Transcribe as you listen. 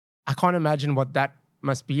I can't imagine what that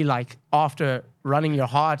must be like after running your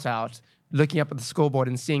heart out, looking up at the scoreboard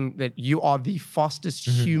and seeing that you are the fastest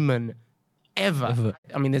human ever.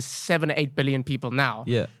 I mean, there's 7 or 8 billion people now.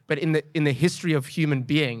 Yeah. But in the history of human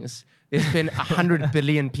beings, there's been 100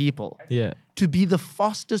 billion people. Yeah. To be the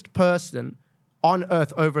fastest person on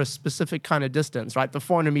Earth over a specific kind of distance, right? The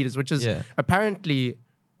 400 meters, which is apparently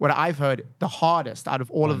what I've heard the hardest out of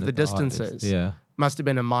all of the distances. Yeah. Must have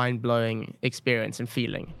been a mind-blowing experience and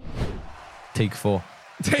feeling. Take 4.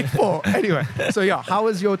 Take 4. Anyway, so yeah, how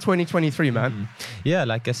was your 2023, man? Yeah,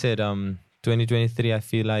 like I said, 2023, I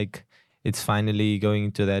feel like it's finally going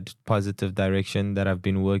into that positive direction that I've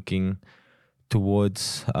been working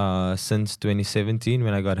towards since 2017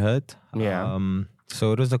 when I got hurt. Yeah.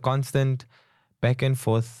 So it was a constant back and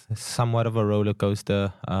forth, somewhat of a roller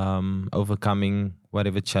coaster, overcoming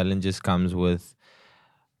whatever challenges comes with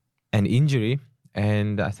an injury.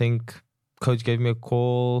 And I think coach gave me a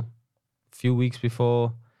call a few weeks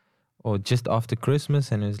before or just after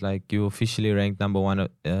Christmas, and it was like, you officially ranked number 1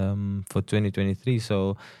 for 2023.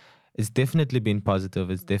 So it's definitely been positive.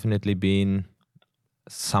 It's definitely been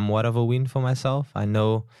somewhat of a win for myself. I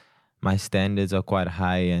know my standards are quite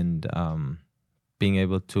high, and being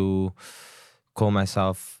able to call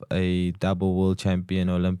myself a double world champion,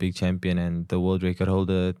 Olympic champion, and the world record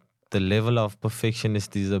holder, the level of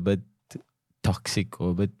perfectionist is a bit toxic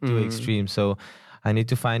or a bit too extreme. So I need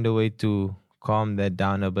to find a way to calm that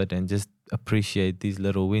down a bit and just appreciate these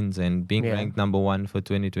little wins. And being ranked number 1 for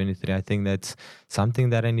 2023, I think that's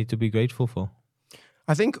something that I need to be grateful for.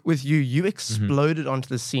 I think with you exploded onto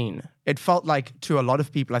the scene. It felt like to a lot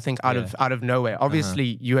of people, I think out of nowhere.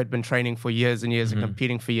 Obviously, you had been training for years and years and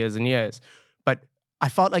competing for years and years. But I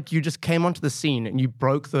felt like you just came onto the scene and you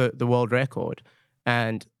broke the world record.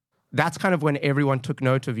 And that's kind of when everyone took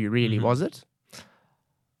note of you, really, was it?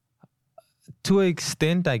 To an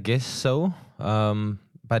extent, I guess so.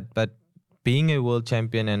 But being a world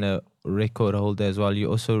champion and a record holder as well, you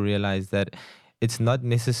also realize that it's not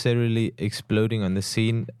necessarily exploding on the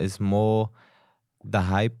scene. It's more the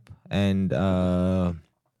hype and the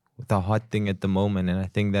hot thing at the moment. And I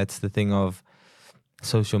think that's the thing of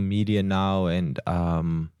social media now, and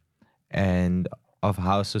of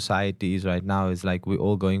how society is right now, is like we're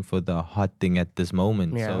all going for the hot thing at this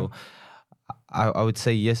moment. Yeah. So I would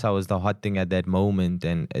say, yes, I was the hot thing at that moment,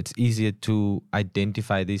 and it's easier to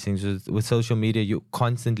identify these things. With social media, you're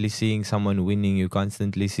constantly seeing someone winning, you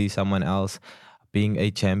constantly see someone else being a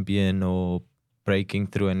champion or breaking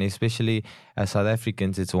through. And especially as South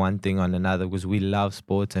Africans, it's one thing on another, because we love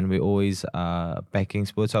sports and we're always backing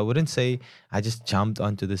sports. So I wouldn't say I just jumped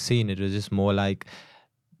onto the scene. It was just more like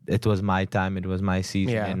it was my time, it was my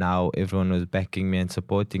season, and now everyone was backing me and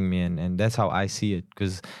supporting me, and that's how I see it.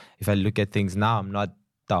 Because if I look at things now, I'm not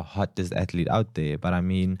the hottest athlete out there, but I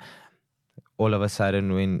mean, all of a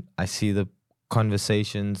sudden when I see the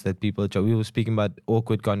conversations that people we were speaking about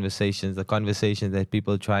awkward conversations, the conversations that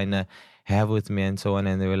people trying to have with me and so on,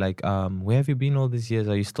 and they were like, where have you been all these years?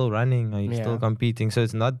 Are you still running? Are you still competing? So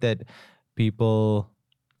it's not that people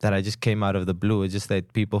that I just came out of the blue. It's just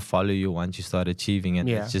that people follow you once you start achieving it.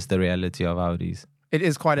 It's just the reality of how it is. It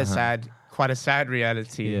is quite a sad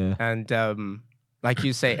reality. Yeah. And like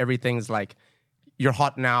you say, everything's like, you're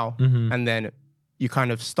hot now, and then you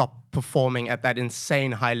kind of stop performing at that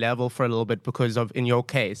insane high level for a little bit because of, in your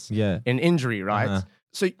case, an injury, right?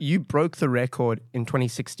 So you broke the record in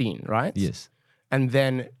 2016, right? Yes. And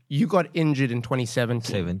then you got injured in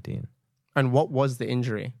 2017. And what was the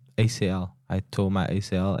injury? ACL. I tore my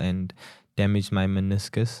ACL and damaged my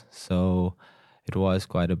meniscus. So it was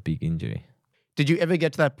quite a big injury. Did you ever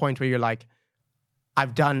get to that point where you're like,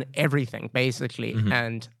 I've done everything, basically,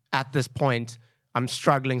 and at this point, I'm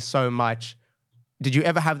struggling so much? Did you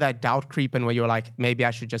ever have that doubt creep in where you're like, maybe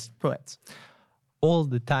I should just quit? All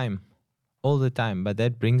the time. But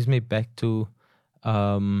that brings me back to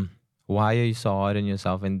why are you so hard on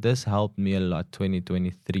yourself? And this helped me a lot,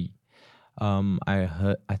 2023.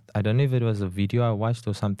 I don't know if it was a video I watched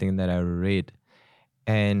or something that I read,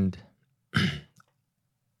 and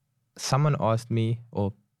someone asked me,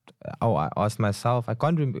 or I asked myself, I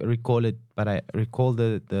can't recall it, but I recall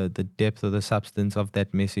the depth or the substance of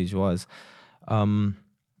that message was,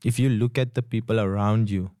 if you look at the people around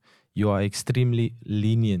you, you are extremely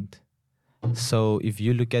lenient. So if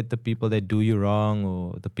you look at the people that do you wrong,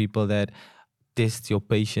 or the people that test your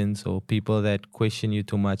patience, or people that question you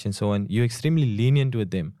too much and so on, you're extremely lenient with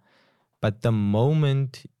them. But the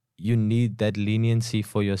moment you need that leniency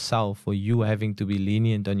for yourself, or you having to be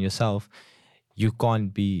lenient on yourself, you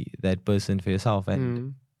can't be that person for yourself.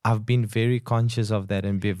 And I've been very conscious of that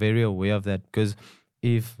and be very aware of that, because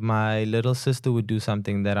if my little sister would do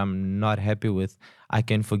something that I'm not happy with, I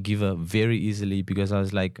can forgive her very easily because I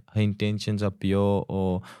was like, her intentions are pure,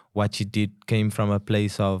 or what she did came from a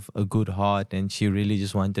place of a good heart and she really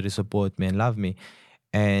just wanted to support me and love me.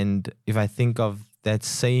 And if I think of that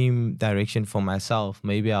same direction for myself,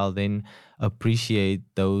 maybe I'll then appreciate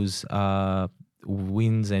those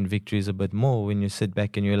wins and victories a bit more when you sit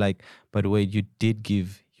back and you're like, but wait, you did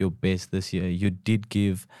give your best this year. You did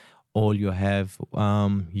give all you have.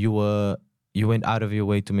 You went out of your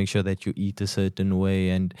way to make sure that you eat a certain way,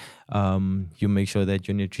 and you make sure that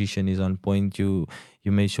your nutrition is on point. You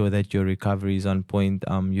made sure that your recovery is on point.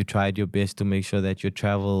 You tried your best to make sure that your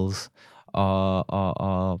travels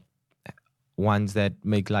are ones that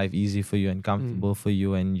make life easy for you and comfortable for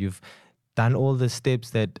you, and you've done all the steps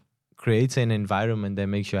that creates an environment that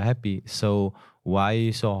makes you happy. So why are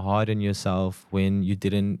you so hard on yourself when you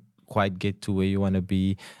didn't quite get to where you want to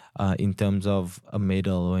be in terms of a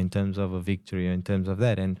medal or in terms of a victory or in terms of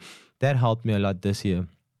that? And that helped me a lot this year,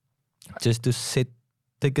 just to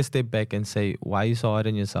take a step back and say, why are you so hard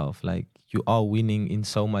on yourself? Like, you are winning in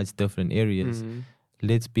so much different areas.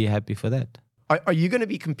 Let's be happy for that. Are you going to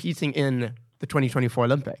be competing in the 2024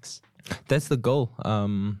 Olympics? That's the goal.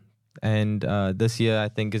 And this year, I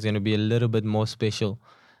think, is going to be a little bit more special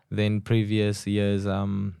than previous years.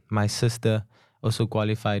 My sister also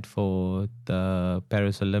qualified for the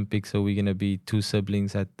Paris Olympics, so we're going to be two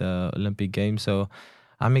siblings at the Olympic Games. So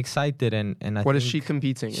I'm excited. And I what think is she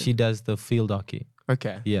competing in? She does the field hockey.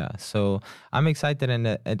 Okay. Yeah, so I'm excited, and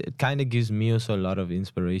it kind of gives me also a lot of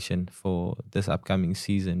inspiration for this upcoming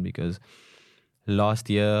season, because last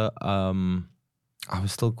year I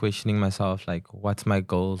was still questioning myself, like, what's my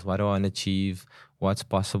goals? What do I want to achieve? What's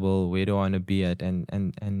possible? Where do I want to be at?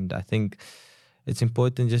 And I think it's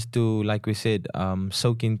important just to, like we said,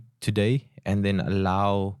 soak in today and then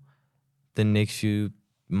allow the next few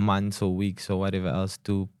months or weeks or whatever else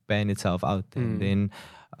to pan itself out. And then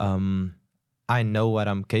I know what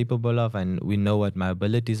I'm capable of, and we know what my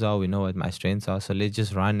abilities are. We know what my strengths are. So let's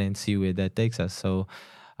just run and see where that takes us. So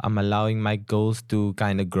I'm allowing my goals to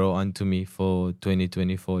kind of grow onto me for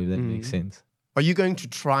 2024, if that makes sense. Are you going to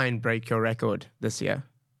try and break your record this year?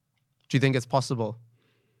 Do you think it's possible?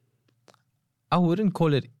 I wouldn't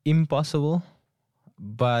call it impossible,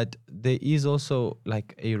 but there is also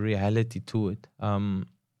like a reality to it.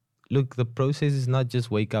 Look, the process is not just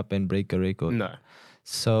wake up and break a record. No.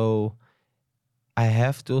 So I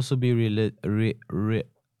have to also be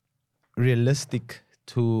realistic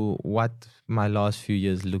to what my last few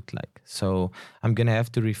years looked like. So I'm going to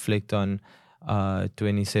have to reflect on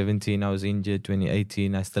 2017, I was injured.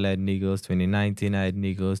 2018, I still had niggles. 2019, I had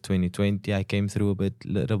niggles. 2020, I came through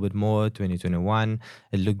little bit more. 2021,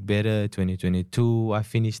 it looked better. 2022, I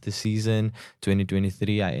finished the season.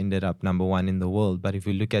 2023, I ended up number 1 in the world. But if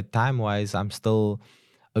we look at time-wise, I'm still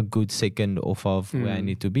a good second off of where I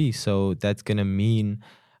need to be. So that's going to mean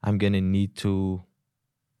I'm going to need to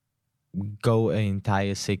go an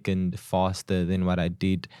entire second faster than what I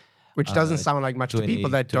did. Which doesn't sound like much to people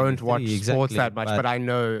that don't watch sports that much, but I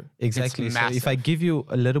know exactly. It's so massive. If I give you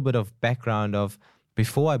a little bit of background of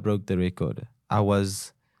before I broke the record, I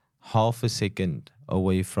was half a second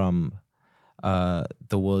away from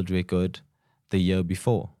the world record the year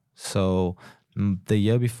before. So the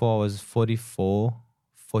year before I was 43,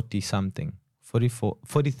 40 something,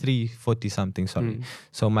 sorry.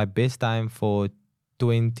 So my best time for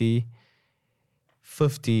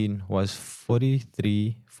 2015 was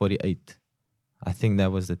 43.48. I think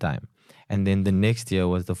that was the time. And then the next year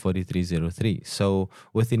was the 43.03. So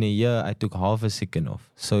within a year, I took half a second off.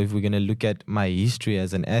 So if we're going to look at my history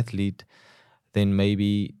as an athlete, then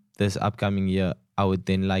maybe this upcoming year, I would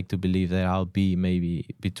then like to believe that I'll be maybe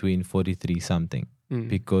between 43 something,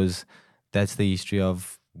 because that's the history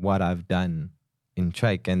of what I've done in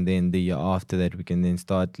track. And then the year after that, we can then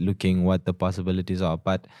start looking what the possibilities are.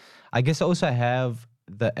 But I guess I also have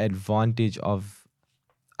the advantage of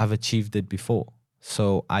I've achieved it before.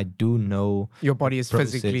 So I do know your body is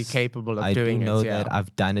physically capable of doing it. I do know that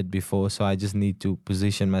I've done it before. So I just need to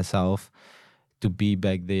position myself to be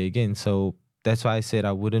back there again. So that's why I said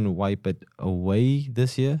I wouldn't wipe it away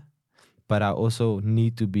this year. But I also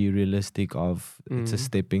need to be realistic of it's a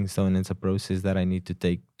stepping stone. It's a process that I need to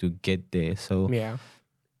take to get there. So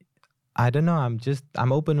I don't know.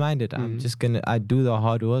 I'm open-minded. I do the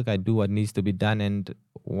hard work. I do what needs to be done. And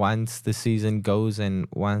once the season goes and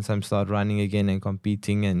once I'm start running again and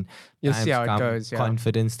competing and you'll see how it goes.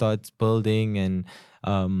 Confidence starts building and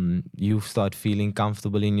you start feeling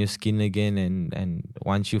comfortable in your skin again. And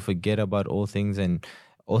once you forget about all things and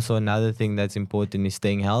also another thing that's important is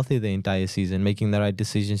staying healthy the entire season, making the right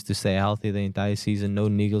decisions to stay healthy the entire season, no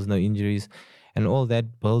niggles, no injuries, and all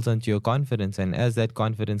that builds onto your confidence. And as that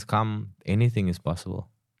confidence comes, anything is possible.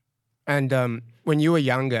 And when you were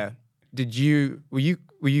younger, were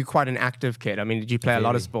you quite an active kid? I mean, did you play a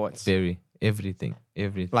lot of sports? Everything.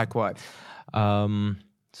 Like what?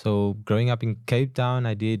 So growing up in Cape Town,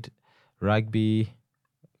 I did rugby,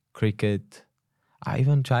 cricket. I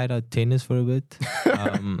even tried out tennis for a bit.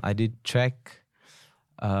 I did track.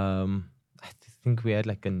 I think we had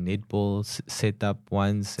like a netball set up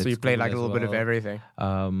once. So you played like a little bit of everything.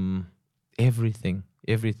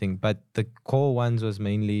 Everything. But the core ones was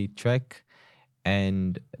mainly track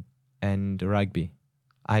and rugby.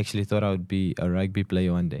 I actually thought I would be a rugby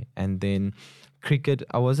player one day. And then cricket,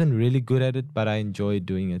 I wasn't really good at it, but I enjoyed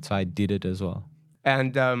doing it, so I did it as well.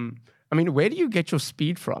 And I mean, where do you get your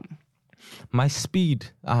speed from? My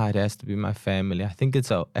speed, it has to be my family. I think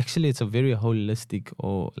it's a very holistic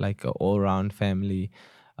or like an all-round family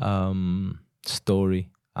story.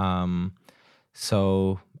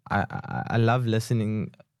 So I love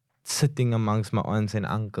listening, sitting amongst my aunts and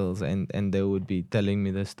uncles, and they would be telling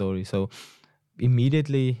me the story. So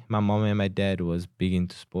immediately, my mom and my dad was big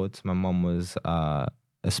into sports. My mom was a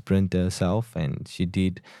sprinter herself, and she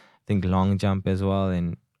did, I think, long jump as well.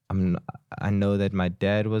 And I know that my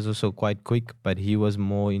dad was also quite quick, but he was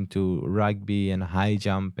more into rugby and high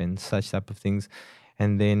jump and such type of things.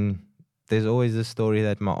 And then there's always a story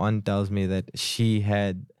that my aunt tells me that she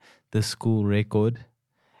had the school record,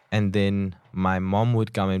 and then my mom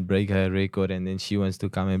would come and break her record, and then she wants to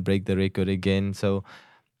come and break the record again. So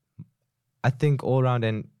I think all around,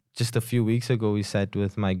 and just a few weeks ago, we sat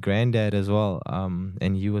with my granddad as well,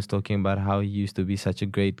 and he was talking about how he used to be such a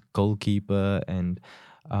great goalkeeper, and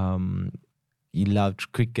he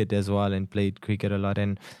loved cricket as well and played cricket a lot.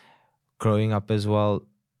 And growing up as well,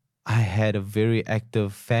 I had a very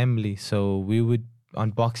active family. So we would,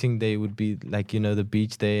 on Boxing Day, would be like, the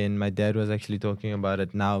beach day. And my dad was actually talking about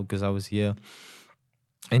it now because I was here.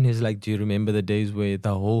 And he's like, do you remember the days where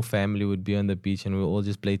the whole family would be on the beach and we all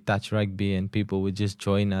just play touch rugby and people would just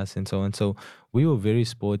join us and so on. So we were very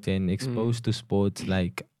sporty and exposed to sports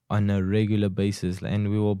like on a regular basis, and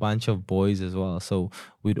we were a bunch of boys as well, so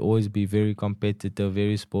we'd always be very competitive,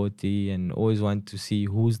 very sporty, and always want to see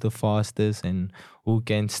who's the fastest and who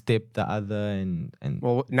can step the other. And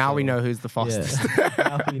well, now we know who's the fastest. Yeah.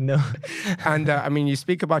 Now we know. And I mean, you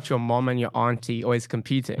speak about your mom and your auntie always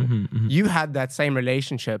competing. You had that same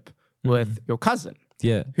relationship with your cousin,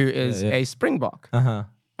 who is a Springbok. I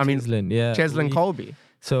mean, Cheslin Kolbe.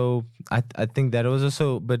 So I think that was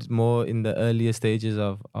also, but more in the earlier stages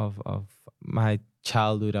of my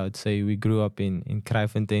childhood, I would say. We grew up in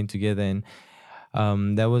Kraaifontein together, and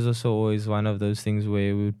that was also always one of those things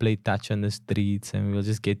where we would play touch on the streets and we'll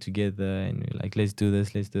just get together and we're like, let's do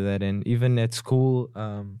this, let's do that. And even at school,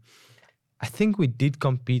 I think we did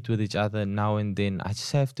compete with each other now and then. I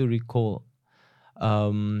just have to recall.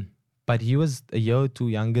 But he was a year or two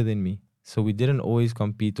younger than me. So we didn't always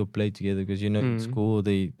compete or play together because, in school,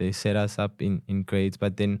 they set us up in grades.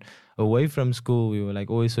 But then away from school, we were like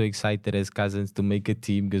always so excited as cousins to make a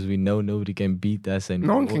team because we know nobody can beat us. And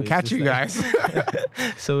no one can catch you guys.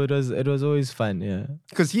 So it was always fun, yeah.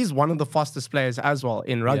 Because he's one of the fastest players as well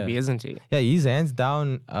in rugby, isn't he? Yeah, he's hands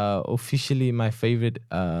down officially my favorite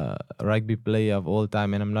rugby player of all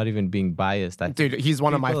time. And I'm not even being biased. Dude, he's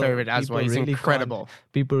one of my favorite as well. He's really incredible.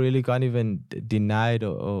 People really can't even deny it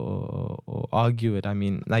or argue it. I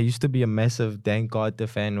mean, I used to be a massive Dan Carter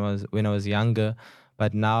fan when I was younger,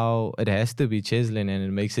 but now it has to be Cheslin, and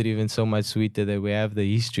it makes it even so much sweeter that we have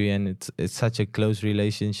the history and it's such a close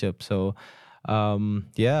relationship. So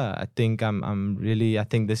I think I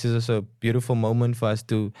think this is also a beautiful moment for us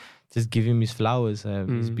to just give him his flowers.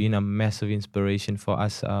 He's been a massive inspiration for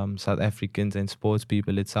us South Africans and sports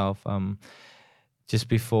people itself. Just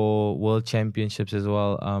before World Championships as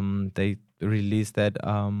well, they released that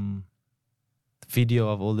video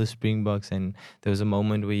of all the Springboks, and there was a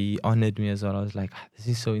moment where he honored me as well. I was like, this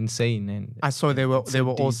is so insane. And I saw they were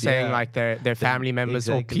all saying like their family members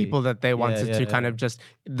or people that they wanted to kind of just,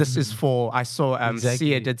 this is for, I saw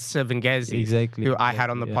Sia did Sivengezi, who I had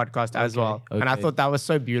on the podcast as well. And I thought that was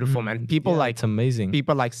so beautiful, man. People like, it's amazing.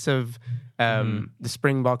 People like Siv, the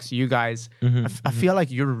Springboks, you guys, I feel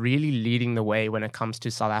like you're really leading the way when it comes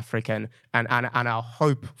to South African and our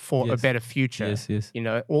hope for a better future. Yes.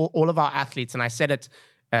 All of our athletes, and I said it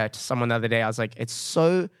to someone the other day, I was like, it's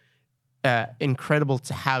so incredible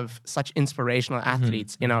to have such inspirational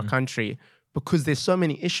athletes in our country because there's so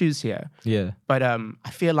many issues here. Yeah. But I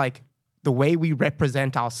feel like the way we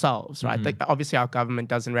represent ourselves, right? Like, obviously, our government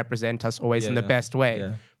doesn't represent us always in the best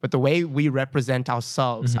way, but the way we represent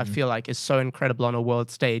ourselves, I feel like, is so incredible on a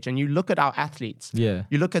world stage. And you look at our athletes, you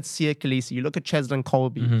look at Siya Kolisi, you look at Cheslin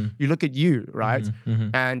Kolbe, you look at you, right?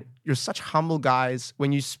 And you're such humble guys.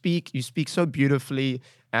 When you speak so beautifully.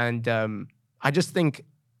 And I just think,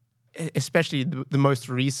 especially the most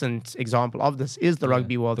recent example of this is the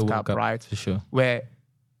Rugby World Cup, right? For sure. Where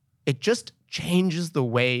it just changes the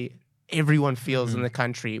way everyone feels in the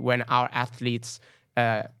country when our athletes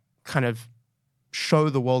kind of show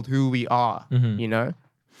the world who we are, you know,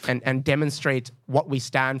 and demonstrate what we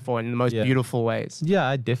stand for in the most beautiful ways. Yeah,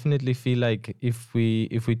 I definitely feel like if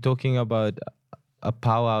we're talking about a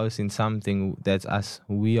powerhouse in something, that's us.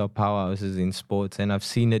 We are powerhouses in sports, and I've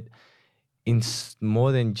seen it in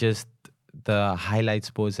more than just the highlight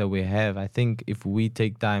sports that we have. I think if we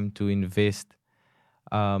take time to invest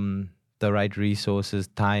the right resources,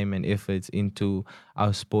 time and efforts into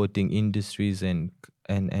our sporting industries and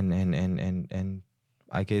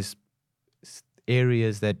I guess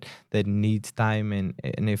areas that needs time and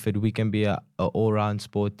effort, we can be a all-round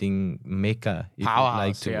sporting mecca, if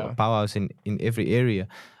powerhouse, you'd like to, powerhouse in every area,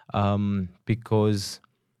 because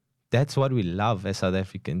that's what we love as South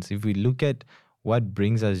Africans. If we look at what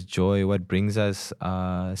brings us joy, what brings us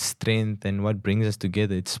strength, and what brings us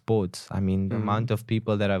together, it's sports. I mean, the amount of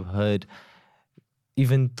people that I've heard,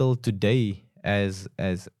 even till today, as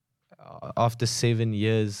after 7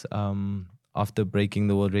 years after breaking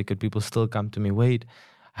the world record, people still come to me, Wayde,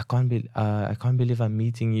 I can't believe I'm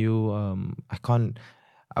meeting you.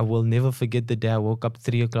 I will never forget the day I woke up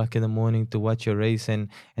 3 o'clock in the morning to watch your race, and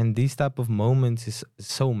these type of moments is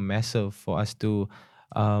so massive for us to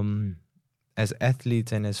as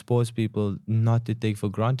athletes and as sports people not to take for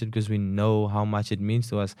granted, because we know how much it means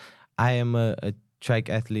to us. I am a track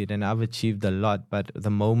athlete and I've achieved a lot, but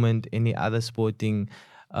the moment any other sporting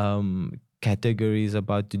category is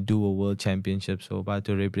about to do a world championship, so about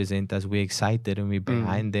to represent us, we're excited and we're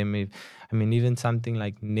behind them. I mean, even something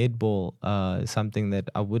like netball, something that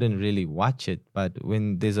I wouldn't really watch it, but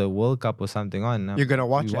when there's a World Cup or something on, you're gonna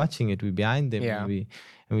watch we're watching it, we're behind them, and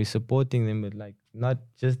we're supporting them. But like, not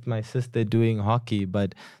just my sister doing hockey,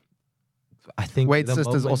 but I think Wayde's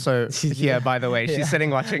sister's also here, by the way. She's sitting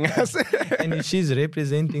watching us. And if she's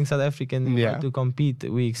representing South African to compete,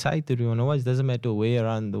 we're excited. We want to watch. Doesn't matter where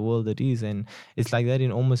around the world it is. And it's like that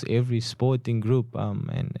in almost every sporting group.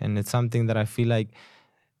 And it's something that I feel like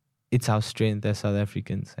it's our strength as South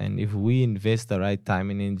Africans. And if we invest the right time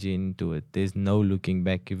and energy into it, there's no looking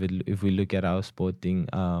back if we look at our sporting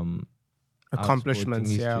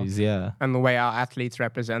accomplishments, and the way our athletes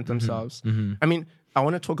represent themselves. I mean, I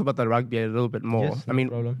want to talk about the rugby a little bit more. Yes, I mean,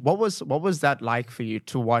 problem. what was that like for you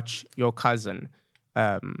to watch your cousin?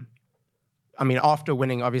 I mean, after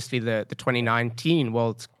winning obviously the 2019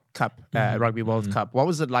 World Cup, Rugby World Cup, what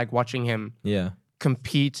was it like watching him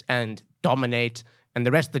compete and dominate, and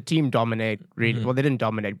the rest of the team dominate? Really, well, they didn't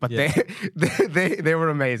dominate, but they were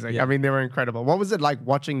amazing. I mean, they were incredible. What was it like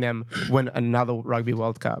watching them win another Rugby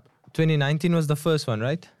World Cup? 2019 was the first one,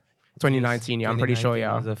 right? 2019, I'm pretty sure,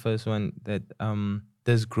 was the first one that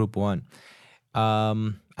this group won.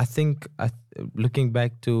 I think looking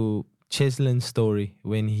back to Cheslin's story,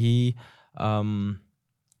 when he kind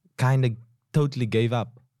of totally gave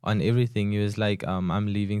up on everything. He was like, I'm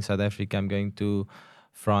leaving South Africa, I'm going to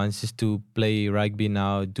France just to play rugby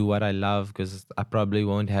now, do what I love, because I probably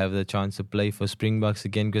won't have the chance to play for Springboks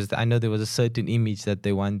again, because I know there was a certain image that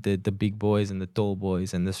they wanted, the big boys and the tall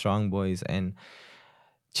boys and the strong boys. And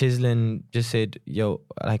Cheslin just said, yo,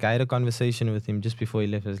 like, I had a conversation with him just before he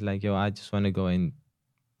left. I was like, yo, I just want to go and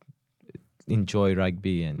enjoy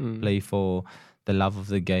rugby and play for the love of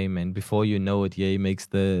the game. And before you know it, he makes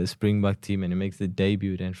the Springbok team and he makes the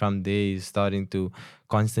debut. And from there, he's starting to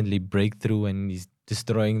constantly break through, and he's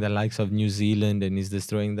destroying the likes of New Zealand, and he's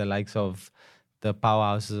destroying the likes of the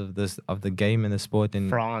powerhouses of the game and the sport. And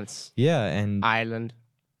France. Yeah. And Ireland.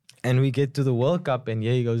 And we get to the World Cup, and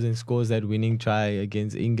he goes and scores that winning try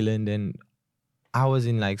against England. And I was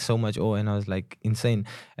in like so much awe, and I was like, insane.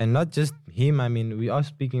 And not just him. I mean, we are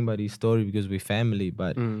speaking about his story because we're family,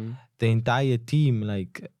 but the entire team,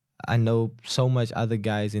 like, I know so much other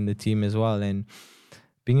guys in the team as well. And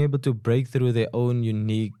being able to break through their own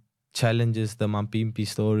unique challenges, the Mampimpi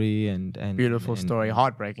story and beautiful story,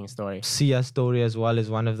 heartbreaking story. Sia's story as well is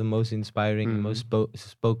one of the most inspiring, most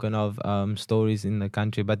spoken of stories in the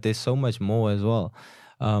country. But there's so much more as well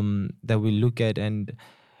that we look at, and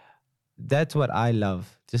that's what I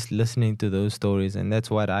love, just listening to those stories, and that's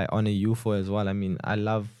what I honor you for as well. I mean, I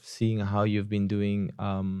love seeing how you've been doing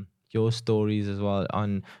your stories as well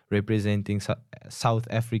on representing South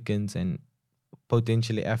Africans and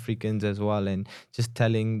potentially Africans as well, and just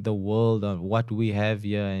telling the world of what we have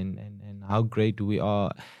here and how great we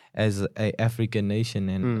are as a African nation.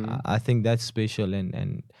 And I think that's special,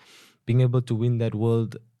 and being able to win that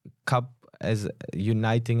World Cup as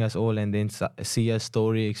uniting us all, and then see our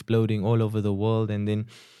story exploding all over the world. And then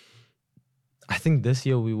I think this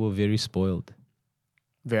year we were very spoiled.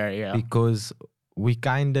 Very, yeah. Because we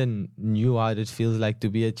kind of knew how it feels like to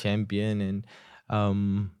be a champion,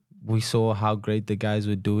 and we saw how great the guys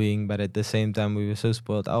were doing, but at the same time we were so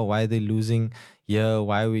spoiled. Oh, why are they losing here?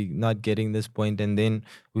 Why are we not getting this point? And then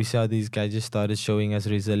we saw these guys just started showing us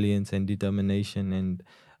resilience and determination,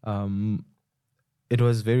 and it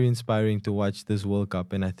was very inspiring to watch this World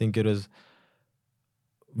Cup. And I think it was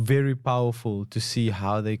very powerful to see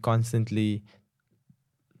how they constantly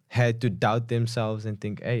had to doubt themselves and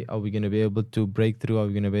think, hey, are we going to be able to break through? Are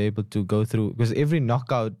we going to be able to go through? Because every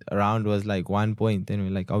knockout round was like 1 point, and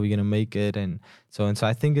we're like, are we going to make it? And so on. So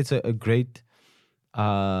I think it's a great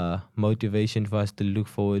motivation for us to look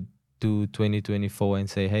forward to 2024 and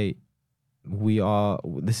say, hey,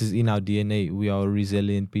 this is in our DNA. We are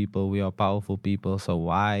resilient people. We are powerful people. So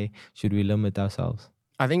why should we limit ourselves?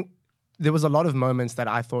 I think there was a lot of moments that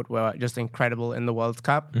I thought were just incredible in the World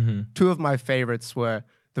Cup. Mm-hmm. Two of my favorites were,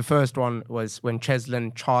 the first one was when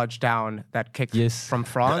Cheslin charged down that kick from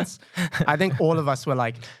France. I think all of us were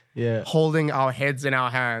like holding our heads in our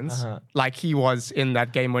hands like he was in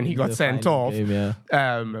that game when he got sent off. Game,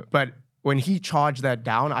 but when he charged that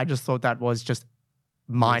down, I just thought that was just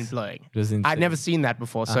mind-blowing. I'd never seen that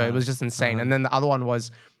before, so it was just insane. And then the other one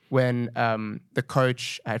was when the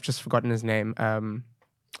coach, I've just forgotten his name. The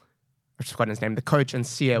coach and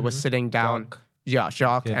Sia were sitting down.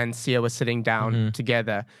 Jacques and Sia were sitting down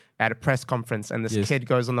together at a press conference, and this kid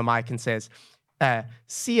goes on the mic and says,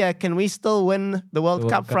 Sia, can we still win the World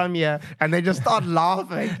Cup from you? And they just start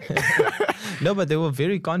laughing. No, but they were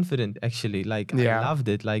very confident, actually. Like, I loved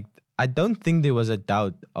it. Like, I don't think there was a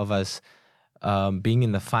doubt of us being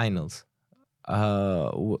in the finals.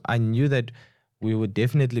 I knew that we would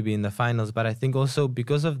definitely be in the finals, but I think also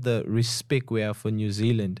because of the respect we have for New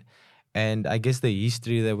Zealand, and I guess the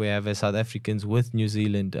history that we have as South Africans with New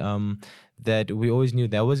Zealand, that we always knew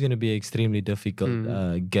that was going to be an extremely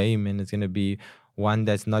difficult game, and it's going to be one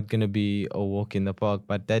that's not going to be a walk in the park.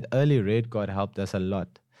 But that early red card helped us a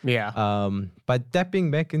lot. Yeah. But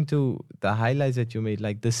tapping back into the highlights that you made,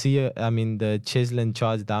 like the Cheslin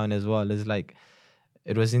charge down as well, is like,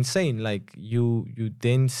 it was insane. Like you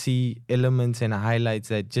then see elements and highlights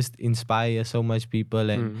that just inspire so much people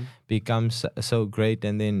and becomes so great.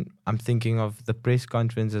 And then I'm thinking of the press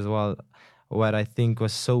conference as well, what I think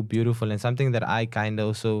was so beautiful and something that I kind of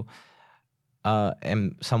also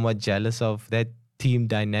am somewhat jealous of, that team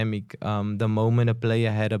dynamic. The moment a player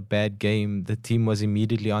had a bad game, the team was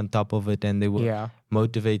immediately on top of it, and they were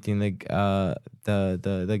motivating the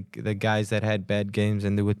guys that had bad games,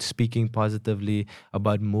 and they were speaking positively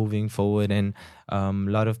about moving forward. And a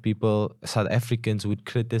lot of people, South Africans, would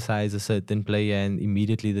criticize a certain player, and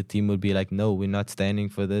immediately the team would be like, no, we're not standing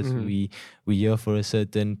for this. We're here for a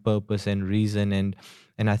certain purpose and reason. And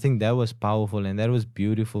I think that was powerful, and that was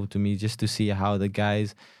beautiful to me, just to see how the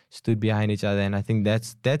guys stood behind each other. And I think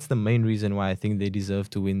that's the main reason why I think they deserve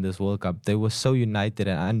to win this World Cup. They were so united,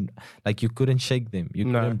 and like, you couldn't shake them, you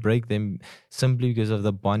couldn't break them, simply because of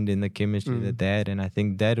the bond and the chemistry that they had. And I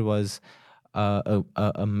think that was a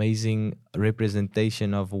amazing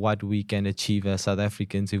representation of what we can achieve as South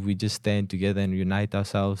Africans if we just stand together and unite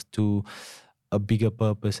ourselves to a bigger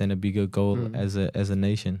purpose and a bigger goal as a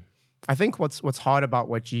nation. I think what's hard about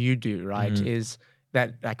what you do, right, is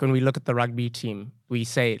that, like, when we look at the rugby team, we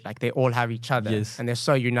say like they all have each other and they're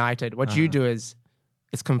so united. What you do is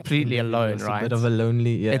it's completely alone, right? It's a bit of a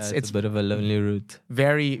lonely, it's a bit of a lonely route.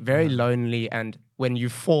 Very, very lonely. And when you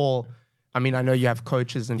fall, I mean, I know you have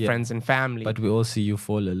coaches and friends and family, but we all see you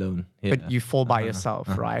fall alone. But you fall by yourself,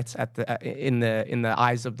 right? At the in the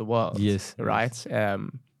eyes of the world, right?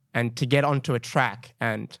 And to get onto a track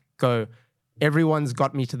and go, everyone's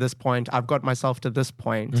got me to this point, I've got myself to this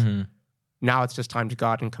point. Now it's just time to go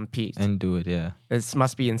out and compete. And do it, This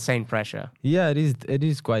must be insane pressure. Yeah, it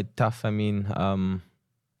is quite tough. I mean,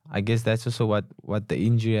 I guess that's also what the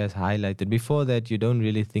injury has highlighted. Before that, you don't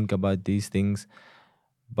really think about these things.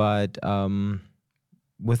 But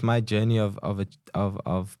with my journey of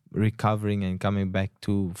recovering and coming back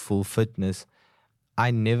to full fitness, I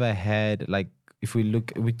never had, like,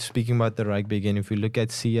 we're speaking about the rugby again, if we look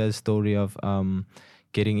at Sia's story of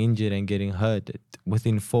getting injured and getting hurt.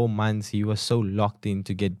 Within 4 months, he was so locked in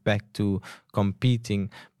to get back to competing,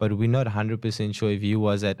 but we're not 100% sure if he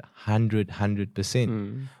was at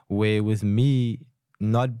 100%. Where with me,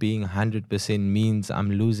 not being 100% means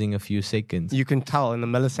I'm losing a few seconds. You can tell in the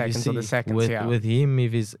milliseconds or the seconds. With him,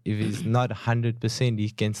 if he's not 100%, he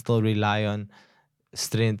can still rely on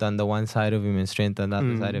strength on the one side of him and strength on the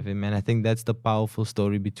other side of him. And I think that's the powerful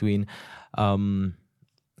story between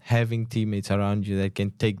having teammates around you that can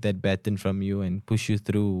take that baton from you and push you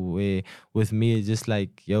through. Where with me, it's just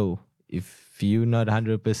like, yo, if you're not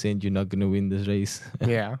 100%, you're not going to win this race.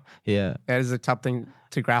 Yeah. Yeah. That is a tough thing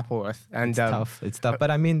to grapple with. And it's tough. But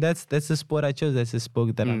I mean, that's the sport I chose. That's the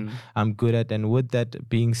sport that I'm good at. And with that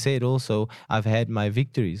being said, also, I've had my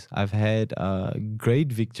victories. I've had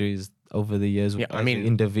great victories over the years. Yeah, I mean,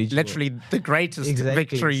 individual. literally the greatest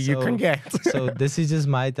victory you can get. So this is just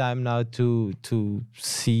my time now to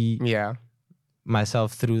see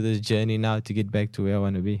myself through this journey now to get back to where I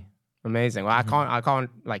want to be. Amazing. Well, I can't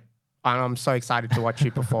like, I'm so excited to watch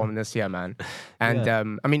you perform this year, man.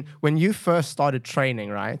 And I mean, when you first started training,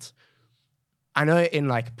 right? I know in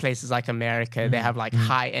like places like America, they have like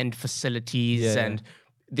high-end facilities and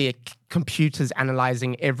the computers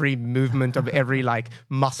analyzing every movement of every like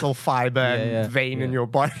muscle fiber and vein in your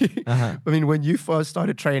body. I mean, when you first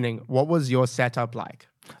started training, what was your setup like?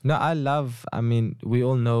 No, I mean, we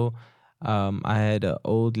all know I had an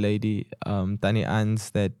old lady, Tani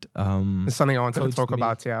Ans, that it's something I wanted to talk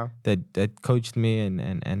about, that coached me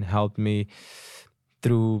and helped me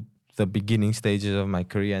through the beginning stages of my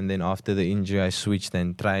career. And then after the injury, I switched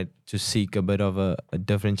and tried to seek a bit of a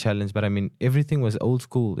different challenge. But I mean, everything was old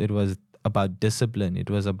school. It was about discipline. It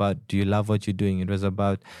was about, do you love what you're doing? It was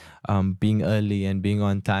about being early and being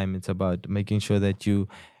on time. It's about making sure that you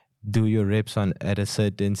do your reps at a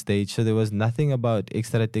certain stage. So there was nothing about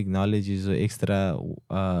extra technologies or extra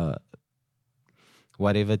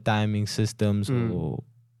whatever timing systems or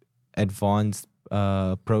advanced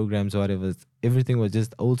programs or whatever. Everything was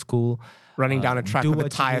just old school. Running down a track with a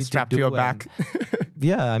tire strapped to your back.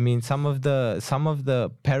 Yeah, I mean, some of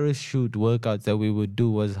the parachute workouts that we would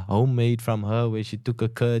do was homemade from her, where she took a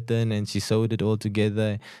curtain and she sewed it all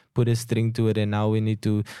together, put a string to it, and now we need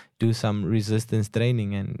to do some resistance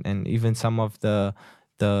training. And even some of the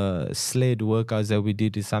sled workouts that we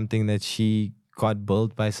did is something that she got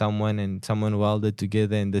built by someone and someone welded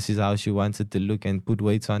together, and this is how she wants it to look, and put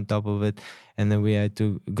weights on top of it. And then we had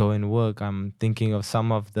to go and work. I'm thinking of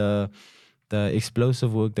some of the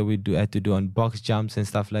explosive work that we had to do on box jumps and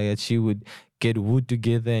stuff like that. She would get wood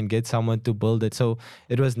together and get someone to build it. So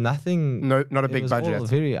it was nothing. No, not a big budget. All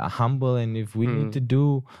very humble. And if we need to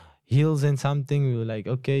do heels and something, we were like,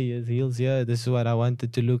 okay, yes, heels here. This is what I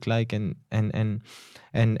wanted to look like. And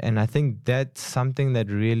I think that's something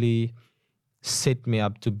that really set me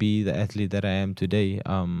up to be the athlete that I am today.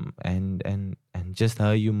 And just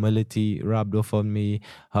her humility rubbed off on me,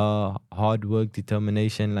 her hard work,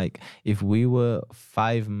 determination. Like, if we were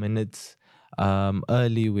 5 minutes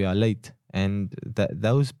early, we are late. And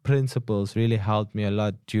those principles really helped me a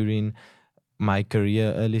lot during my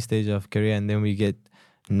career, early stage of career. And then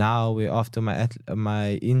after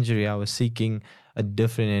my injury, I was seeking a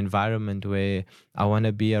different environment where I want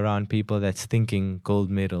to be around people that's thinking gold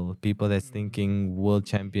medal, people that's thinking world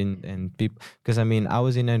champion, and people, because I mean, I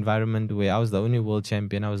was in an environment where I was the only world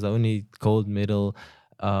champion, I was the only gold medal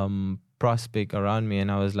prospect around me,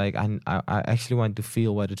 and I was like, I actually want to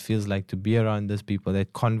feel what it feels like to be around these people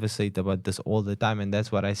that conversate about this all the time. And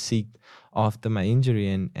that's what I seeked after my injury.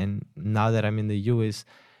 And now that I'm in the US,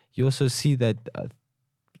 you also see that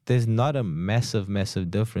there's not a massive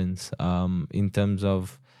difference in terms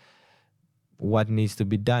of what needs to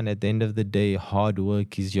be done. At the end of the day, hard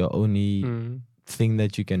work is your only thing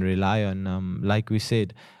that you can rely on. Like we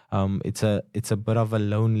said, it's a bit of a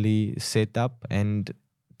lonely setup, and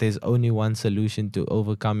there's only one solution to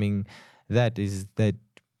overcoming that, is that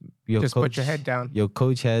put your head down. Your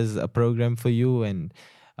coach has a program for you, and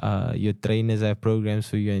your trainers have programs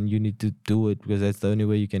for you, and you need to do it, because that's the only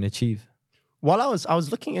way you can achieve. While I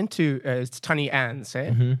was looking into Tani Ans,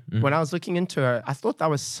 when I was looking into her, I thought that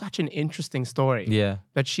was such an interesting story. Yeah,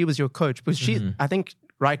 that she was your coach, because I think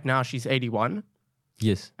right now she's 81.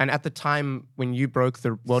 Yes. And at the time when you broke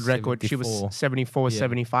the world record, she was 74,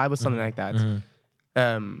 75 or something like that.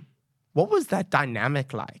 What was that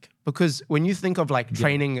dynamic like? Because when you think of like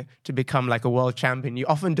training to become like a world champion, you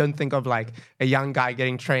often don't think of like a young guy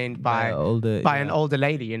getting trained by an older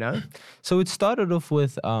lady, you know? So it started off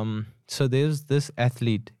with, so there's this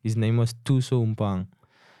athlete, his name was Tuso Umpang.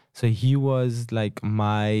 So he was like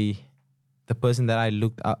the person that I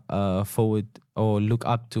looked forward or look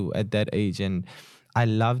up to at that age. And I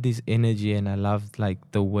loved his energy, and I loved like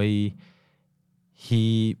the way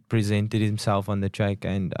he presented himself on the track.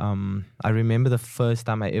 And I remember the first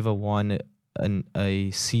time I ever won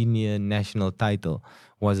a senior national title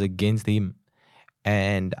was against him,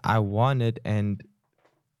 and I won it. And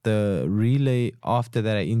the relay after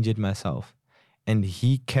that, I injured myself, and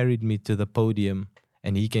he carried me to the podium,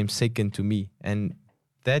 and he came second to me. And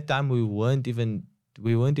that time we weren't even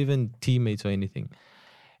teammates or anything.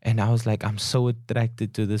 And I was like, I'm so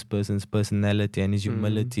attracted to this person's personality and his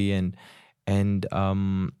humility, and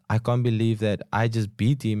I can't believe that I just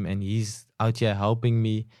beat him, and he's out here helping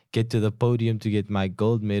me get to the podium to get my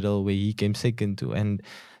gold medal where he came second to. And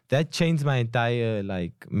that changed my entire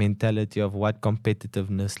like mentality of what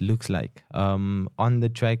competitiveness looks like. On the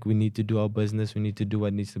track, we need to do our business, we need to do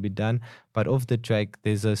what needs to be done, but off the track,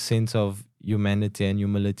 there's a sense of humanity and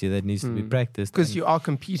humility that needs to be practiced. Because you are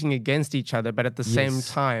competing against each other, but at the same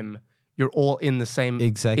time, you're all in the same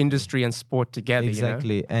industry and sport together.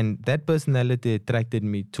 Exactly. You know? And that personality attracted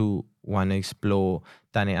me to want to explore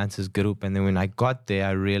Tane Ans's group. And then when I got there,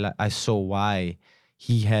 I realized, I saw why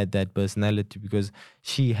he had that personality, because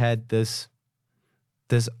she had this,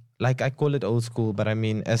 like, I call it old school, but I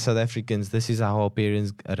mean, as South Africans, this is how our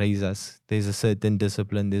parents raise us. There's a certain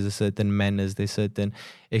discipline, there's a certain manners, there's certain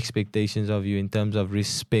expectations of you in terms of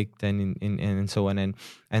respect and so on.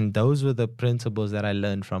 And those were the principles that I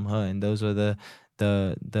learned from her, and those were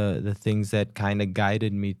the things that kind of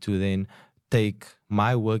guided me to then take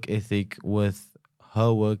my work ethic with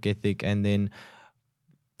her work ethic, and then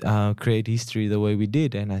create history the way we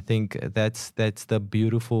did. And I think that's the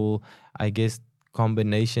beautiful, I guess,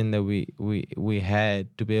 combination that we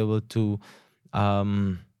had to be able to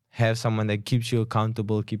have someone that keeps you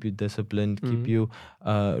accountable, keep you disciplined, keep you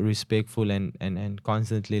respectful, and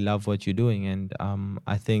constantly love what you're doing. And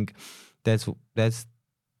I think that's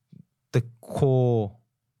the core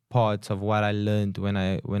parts of what I learned when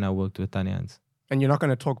I worked with Tanya Hans. And you're not going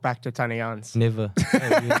to talk back to Tanya Hans? Never.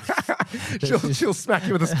 she'll smack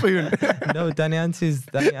you with a spoon. No, Tanya Hans is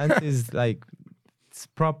like, it's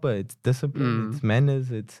proper, it's discipline, it's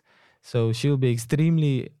manners, so she'll be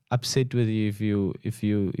extremely upset with you if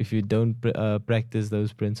you don't practice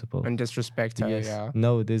those principles and disrespect her. Yes. Yeah.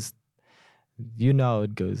 No, you know how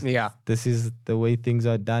it goes. Yeah. This is the way things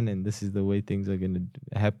are done, and this is the way things are going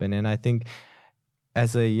to happen. And I think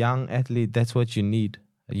as a young athlete, that's what you need.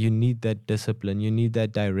 You need that discipline. You need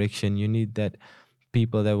that direction. You need that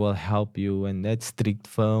people that will help you, and that strict,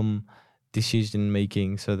 firm decision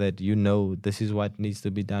making, so that you know this is what needs to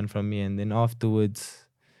be done from me. And then afterwards,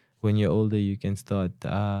 when you're older, you can start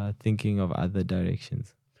thinking of other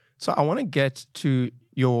directions. So I want to get to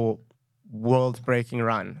your world-breaking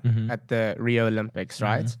run at the Rio Olympics,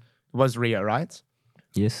 right? It was Rio, right?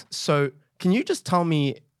 Yes. So can you just tell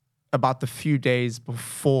me about the few days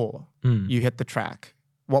before you hit the track?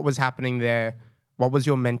 What was happening there? What was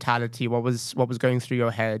your mentality? What was going through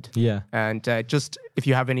your head? Yeah. And just if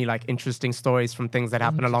you have any like interesting stories from things that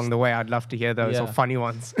happened along the way, I'd love to hear those, or funny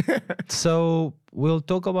ones. So we'll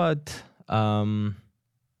talk about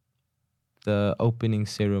the opening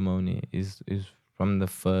ceremony is from the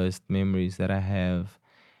first memories that I have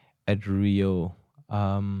at Rio.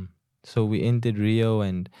 So we entered Rio,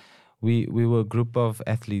 and we were a group of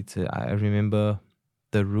athletes. I remember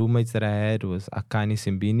the roommates that I had was Akani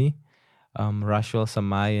Simbini, Rashwell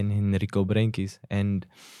Samai, and Henrico Brenkis. And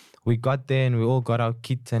we got there, and we all got our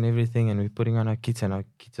kits and everything, and we're putting on our kits, and our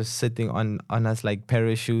kits are sitting on us like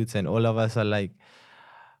parachutes, and all of us are like,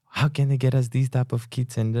 how can they get us these type of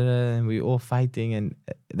kits? And we're all fighting. And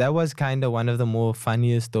that was kind of one of the more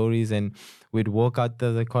funniest stories. And we'd walk out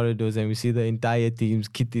the corridors, and we see the entire team's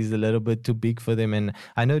kit is a little bit too big for them. And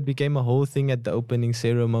I know it became a whole thing at the opening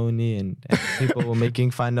ceremony, and people were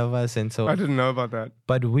making fun of us. And so I didn't know about that.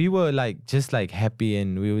 But we were like just like happy,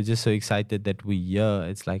 and we were just so excited that we're here.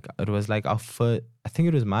 It was like our first, I think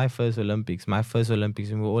it was my first Olympics, and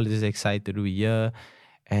we were all just excited we're here.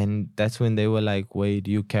 And that's when they were like, Wayde,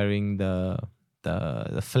 you carrying the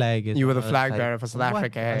flag. You were the flag bearer for South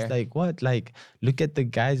Africa. I was like, what? Like, look at the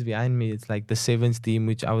guys behind me. It's like the Sevens team,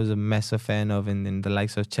 which I was a massive fan of, and then the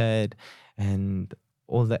likes of Chad and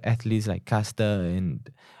all the athletes like Casta and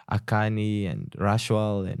Akani and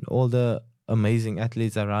Rashwal and all the amazing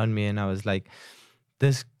athletes around me. And I was like,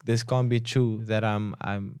 this can't be true that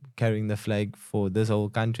I'm carrying the flag for this whole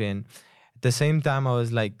country. And at the same time, I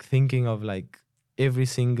was like thinking of like every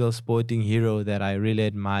single sporting hero that I really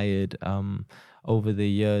admired over the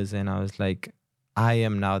years, and I was like, I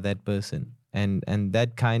am now that person, and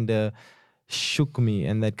that kind of shook me,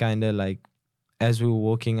 and that kind of like as we were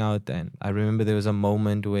walking out, and I remember there was a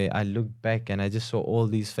moment where I looked back and I just saw all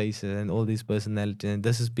these faces and all these personalities, and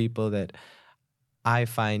this is people that I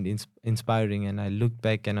find inspiring. And I looked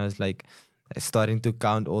back and I was like, starting to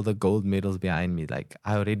count all the gold medals behind me. Like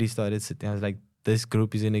I already started sitting. I was like, this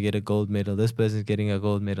group is gonna get a gold medal. This person's getting a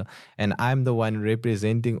gold medal, and I'm the one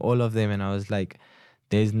representing all of them. And I was like,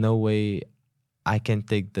 there's no way I can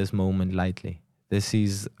take this moment lightly. This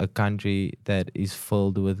is a country that is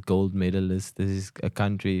filled with gold medalists. This is a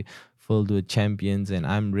country filled with champions, and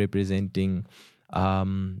I'm representing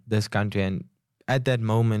this country. And at that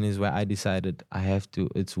moment is where I decided I have to.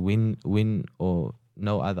 It's win or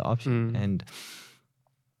no other option. And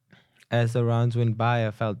as the rounds went by,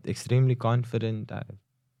 I felt extremely confident. I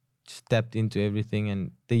stepped into everything.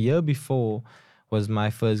 And the year before was my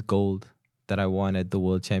first gold that I won at the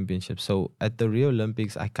World Championship. So at the Rio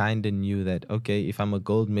Olympics, I kind of knew that, okay, if I'm a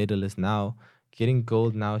gold medalist now, getting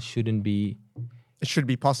gold now shouldn't be... It should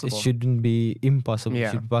be possible. It shouldn't be impossible. Yeah.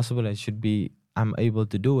 It should be possible. It should be, I'm able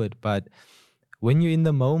to do it. But when you're in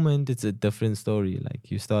the moment, it's a different story.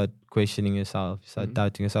 Like you start questioning yourself, you start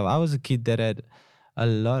doubting yourself. I was a kid that had a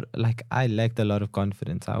lot, like I lacked a lot of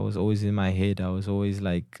confidence. I was always in my head. I was always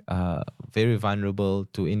like very vulnerable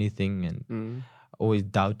to anything, and always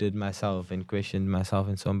doubted myself and questioned myself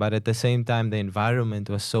and so on. But at the same time, the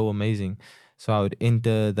environment was so amazing. So I would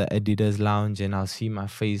enter the Adidas lounge and I'll see my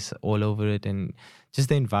face all over it, and just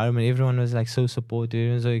the environment. Everyone was like so supportive.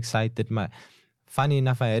 Everyone was so excited. Funny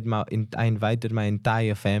enough, I invited my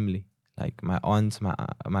entire family. Like my aunts,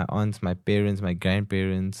 my parents, my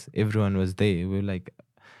grandparents, everyone was there. We were like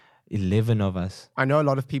 11 of us. I know a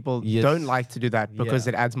lot of people don't like to do that because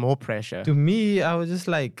it adds more pressure. To me, I was just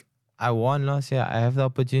like, I won last year. I have the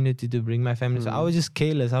opportunity to bring my family. So I was just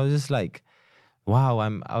careless. I was just like, wow,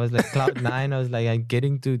 I was like cloud nine. I was like, I'm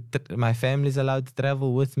getting to, my family's allowed to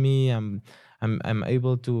travel with me. I'm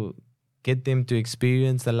able to get them to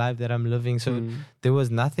experience the life that I'm living. So there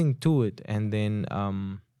was nothing to it. And then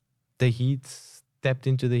the heats, stepped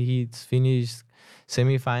into the heats, finished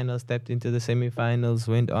semifinals, stepped into the semifinals,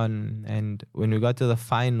 went on. And when we got to the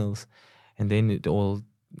finals, and then it all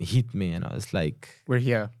hit me, and I was like, we're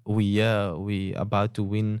here. We about to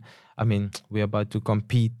win. I mean, we're about to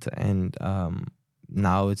compete, and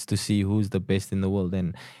now it's to see who's the best in the world.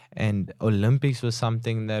 And Olympics was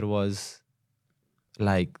something that was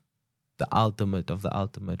like the ultimate of the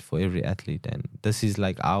ultimate for every athlete. And this is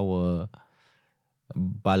like our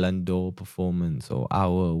Ballon d'Or performance, or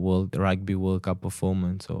our Rugby World Cup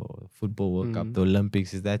performance, or Football World Cup. The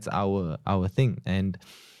Olympics that's our thing. And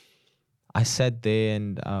I sat there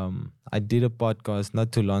and I did a podcast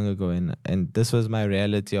not too long ago, and this was my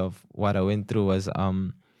reality of what I went through. Was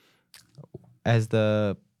as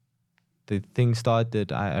the thing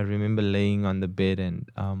started, I remember laying on the bed and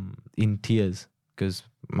in tears, because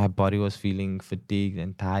my body was feeling fatigued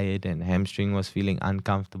and tired, and hamstring was feeling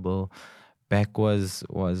uncomfortable, back was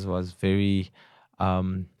very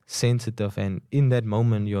sensitive. And in that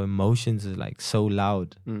moment, your emotions is like so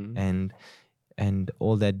loud, and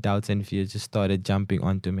all that doubts and fears just started jumping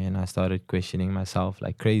onto me, and I started questioning myself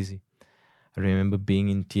like crazy. I remember being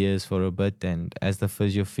in tears for a bit, and as the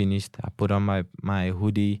physio finished, I put on my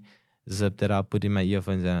hoodie, zipped it up, put in my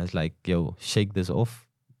earphones, and I was like, yo, shake this off.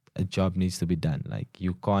 A job needs to be done. Like,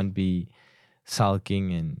 you can't be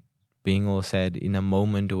sulking and being all sad in a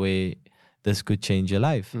moment where this could change your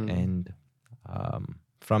life. And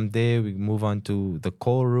from there, we move on to the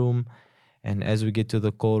call room. And as we get to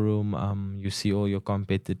the call room, you see all your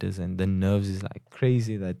competitors, and the nerves is like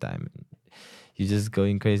crazy that time. You're just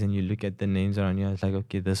going crazy, and you look at the names around you. I was like,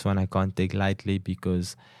 okay, this one I can't take lightly,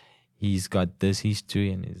 because he's got this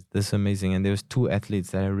history and is this amazing. And there was two athletes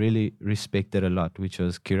that I really respected a lot, which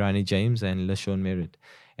was Kirani James and LaShawn Merritt.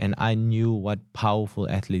 And I knew what powerful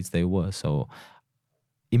athletes they were. So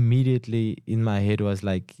immediately in my head was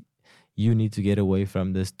like, you need to get away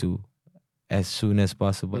from this too, as soon as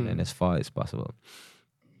possible and as far as possible.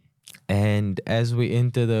 And as we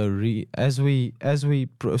enter as we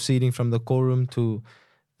proceeding from the call room to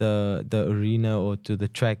the arena or to the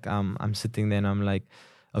track, I'm sitting there and I'm like,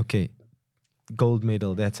 okay, gold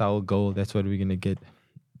medal, that's our goal, that's what we're gonna get.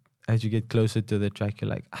 As you get closer to the track, you're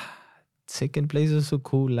like, second place is so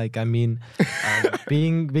cool. Like, I mean,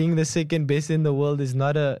 being the second best in the world is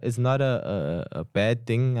not a bad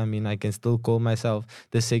thing. I mean, I can still call myself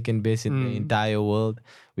the second best in the entire world.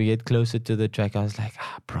 We get closer to the track, I was like,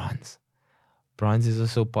 bronze. Bronze is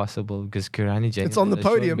also possible, because Kirani James, it's on the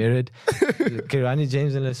podium. Kirani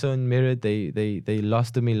James and LaShawn Merritt, they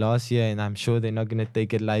lost to me last year, and I'm sure they're not gonna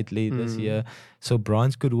take it lightly this year. So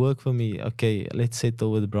bronze could work for me. Okay, let's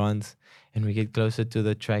settle with bronze. And we get closer to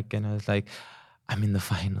the track, and I was like, I'm in the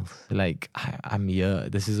finals. Like, I'm here.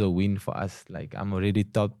 This is a win for us. Like, I'm already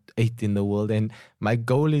top 8 in the world. And my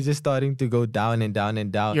goal is just starting to go down and down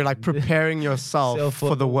and down. You're like preparing yourself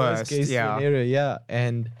for the worst. Case scenario. Yeah.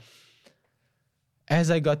 And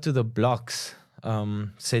as I got to the blocks,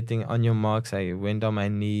 setting on your marks, I went on my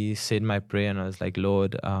knees, said my prayer, and I was like,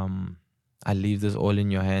 Lord, I leave this all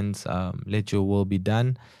in your hands. Let your will be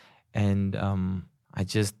done. And I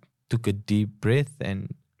just took a deep breath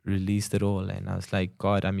and released it all. And I was like,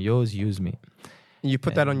 God, I'm yours, use me. You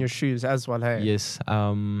put that on your shoes as well, hey? Yes.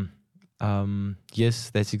 Yes,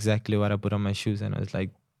 that's exactly what I put on my shoes. And I was like,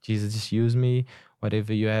 Jesus, just use me.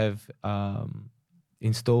 Whatever you have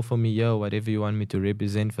in store for me here, whatever you want me to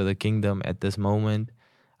represent for the kingdom at this moment,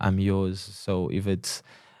 I'm yours. So if it's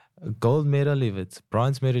a gold medal, if it's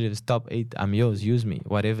bronze medal, if it's top 8, I'm yours, use me.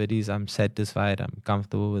 Whatever it is, I'm satisfied, I'm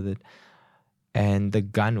comfortable with it. And the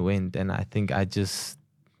gun went, and I think I just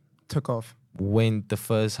took off. Went the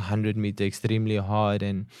first 100 meter extremely hard.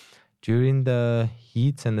 And during the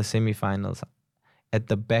heats and the semifinals, at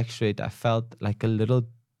the back straight, I felt like a little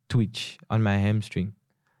twitch on my hamstring.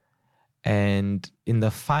 And in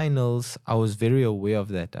the finals, I was very aware of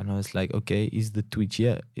that. And I was like, okay, is the twitch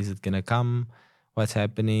here? Is it going to come? What's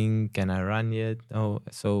happening? Can I run yet? Oh,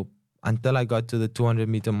 so until I got to the 200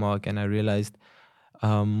 meter mark and I realized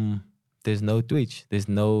there's no twitch. There's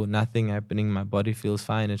nothing happening. My body feels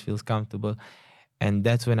fine. It feels comfortable. And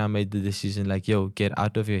that's when I made the decision, like, yo, get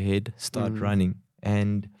out of your head, start running.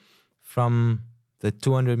 And from the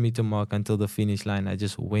 200 meter mark until the finish line, I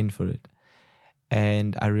just went for it.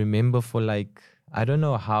 And I remember for like, I don't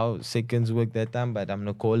know how seconds work that time, but I'm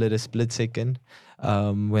going to call it a split second.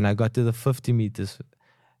 When I got to the 50 meters,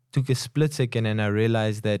 took a split second and I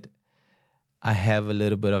realized that I have a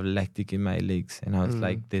little bit of lactic in my legs. And I was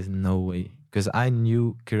like, there's no way. Because I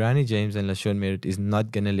knew Kirani James and LaShawn Merritt is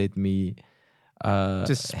not going to let me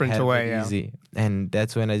just sprint away. Easy. And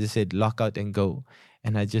that's when I just said, lock out and go.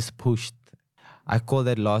 And I just pushed. I call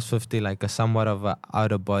that last 50 like a somewhat of a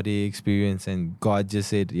out-of-body experience. And God just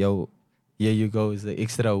said, yo, here you go. It's the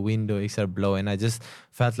extra window, extra blow. And I just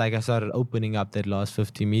felt like I started opening up that last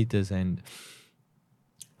 50 meters. And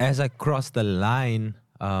as I crossed the line,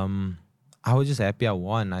 I was just happy I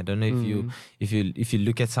won. I don't know if you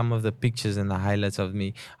look at some of the pictures and the highlights of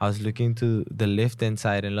me, I was looking to the left-hand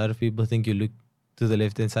side, and a lot of people think you look to the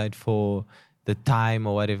left-hand side for the time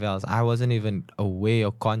or whatever else. I wasn't even aware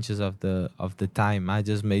or conscious of the time. I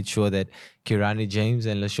just made sure that Kirani James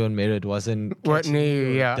and LaShawn Merritt wasn't dipping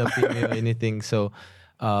me or anything. So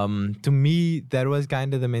to me, that was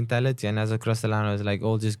kind of the mentality. And as I crossed the line, I was like,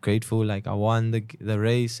 all just grateful. Like I won the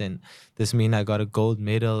race, and this means I got a gold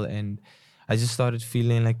medal. And I just started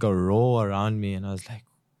feeling like a roar around me. And I was like,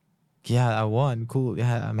 yeah, I won. Cool.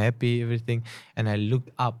 Yeah, I'm happy, everything. And I looked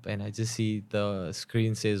up and I just see the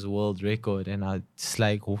screen says world record. And I just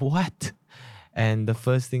like, what? And the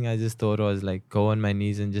first thing I just thought was like, go on my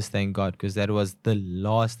knees and just thank God. Because that was the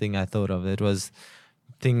last thing I thought of. It was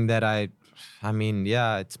thing that I mean,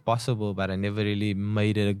 yeah, it's possible, but I never really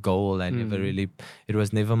made it a goal. It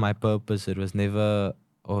was never my purpose. It was never,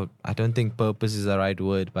 or I don't think purpose is the right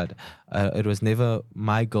word, but it was never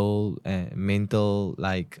my goal, mental,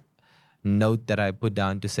 like, note that I put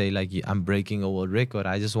down to say like I'm breaking a world record.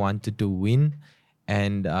 I just wanted to win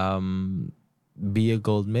and be a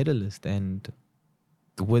gold medalist, and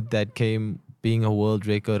with that came being a world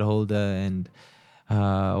record holder. And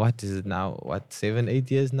what is it now?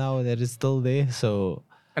 7-8 years now that it's still there. So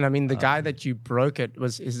and I mean the guy that you broke it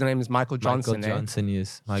was, his name is Michael Johnson.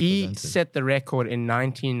 Yes. He set the record in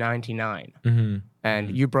 1999.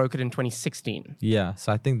 And you broke it in 2016. Yeah,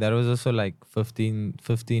 so I think that was also like 15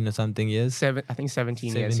 or something years. I think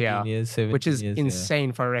 17 years, yeah. Which is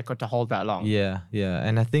insane for a record to hold that long. Yeah.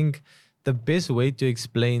 And I think the best way to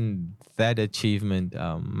explain that achievement,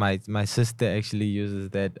 my sister actually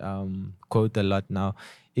uses that quote a lot now.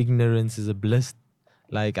 Ignorance is a bliss.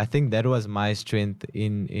 Like, I think that was my strength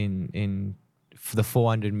in the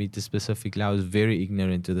 400 meters specifically. I was very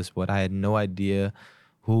ignorant to the sport. I had no idea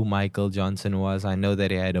who Michael Johnson was. I know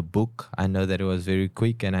that he had a book. I know that he was very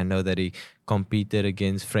quick, and I know that he competed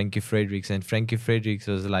against Frankie Fredericks. And Frankie Fredericks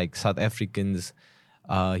was like South Africans'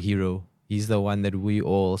 hero. He's the one that we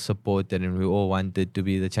all supported and we all wanted to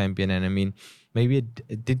be the champion. And I mean, maybe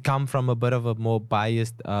it did come from a bit of a more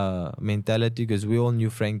biased mentality, because we all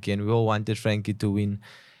knew Frankie and we all wanted Frankie to win.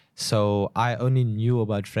 So I only knew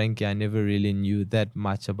about Frankie. I never really knew that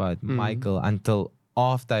much about Michael until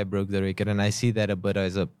after I broke the record, and I see that a bit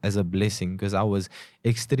as a blessing, because I was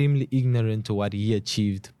extremely ignorant to what he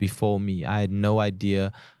achieved before me. I had no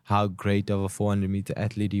idea how great of a 400-meter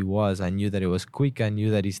athlete he was. I knew that it was quick. I knew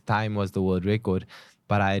that his time was the world record,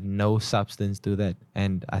 but I had no substance to that.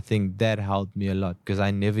 And I think that helped me a lot, because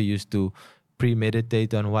I never used to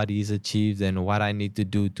premeditate on what he's achieved and what I need to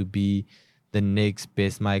do to be the next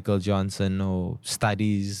best Michael Johnson, or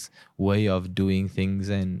studies way of doing things.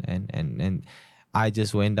 And I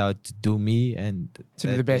just went out to do me and to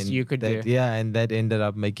do the best you could do. Yeah, and that ended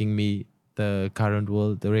up making me the current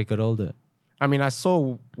world record holder. I mean, I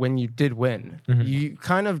saw when you did win, you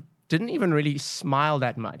kind of didn't even really smile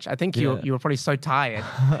that much. I think you were probably so tired,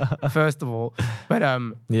 first of all. But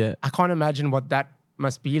I can't imagine what that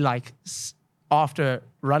must be like after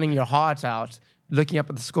running your heart out, looking up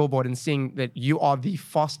at the scoreboard and seeing that you are the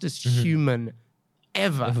fastest human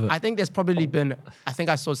ever. I think there's probably been, I think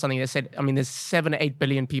I saw something that said, I mean, there's 7 to 8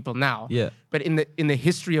 billion people now. Yeah. But in the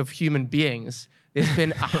history of human beings, there's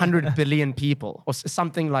been 100 billion people or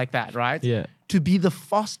something like that, right? Yeah. To be the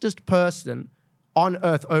fastest person on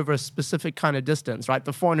Earth over a specific kind of distance, right?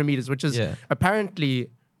 The 400 meters, which is apparently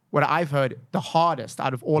what I've heard, the hardest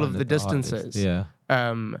out of all of the distances.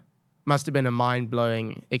 Must have been a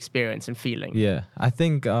mind-blowing experience and feeling. Yeah. I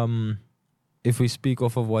think if we speak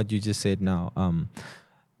off of what you just said now,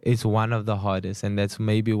 it's one of the hardest, and that's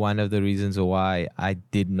maybe one of the reasons why I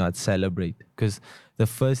did not celebrate. Because the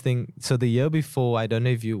first thing, so the year before, I don't know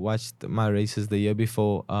if you watched my races, the year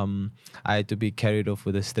before, I had to be carried off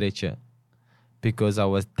with a stretcher because I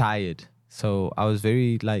was tired. So I was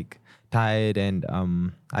very tired, and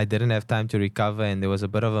I didn't have time to recover, and there was a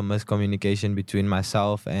bit of a miscommunication between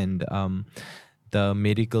myself and the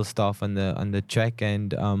medical staff on the track,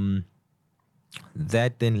 and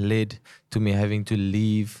that then led to me having to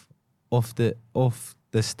leave off the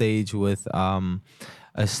stage with a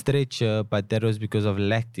stretcher, but that was because of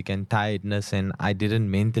lactic and tiredness, and I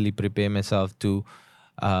didn't mentally prepare myself to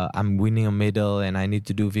I'm winning a medal and I need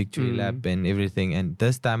to do victory lap and everything. And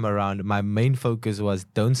this time around, my main focus was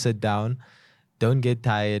don't sit down, don't get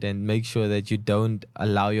tired, and make sure that you don't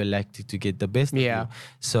allow your lactic to get the best of you.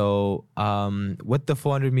 So with the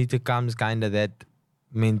 400 meter comes kind of that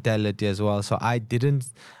mentality as well. So I didn't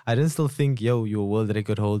still think, yo, you're a world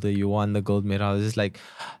record holder, you won the gold medal. I was just like,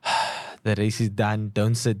 the race is done,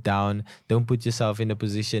 don't sit down, don't put yourself in a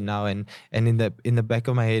position now. And in the back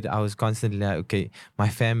of my head, I was constantly like, okay, my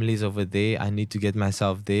family's over there, I need to get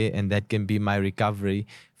myself there, and that can be my recovery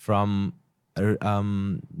from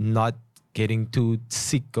not getting too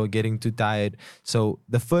sick or getting too tired. So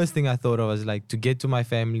the first thing I thought of was to get to my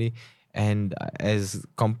family and as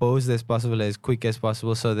composed as possible, as quick as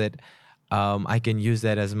possible, so that I can use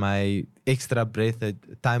that as my extra breath,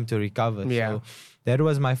 time to recover. So that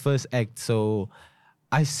was my first act. So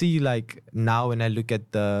I see now when I look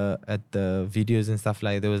at the videos and stuff,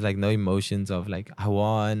 there was no emotions of I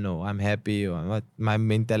won or I'm happy or what. My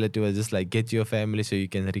mentality was just get to your family so you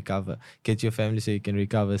can recover. Get to your family so you can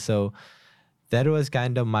recover. So that was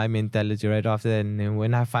kind of my mentality right after that. And then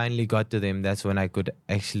when I finally got to them, that's when I could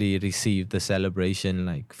actually receive the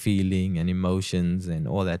celebration, feeling and emotions and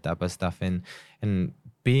all that type of stuff. And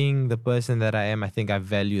being the person that I am, I think I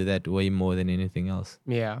value that way more than anything else.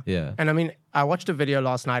 Yeah. And I mean, I watched a video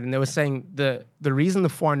last night and they were saying the reason the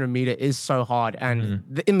 400 meter is so hard,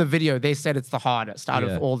 and in the video, they said it's the hardest out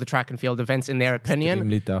of all the track and field events in their opinion.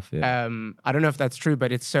 Extremely tough, I don't know if that's true,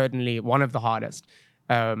 but it's certainly one of the hardest.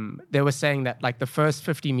 They were saying that the first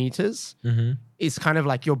 50 meters is kind of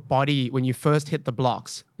your body, when you first hit the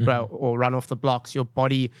blocks or run off the blocks, your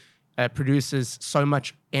body produces so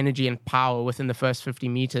much energy and power within the first 50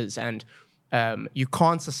 meters, and you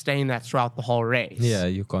can't sustain that throughout the whole race. Yeah,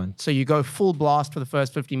 you can't. So you go full blast for the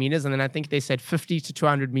first 50 meters, and then I think they said 50 to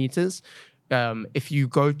 200 meters. If you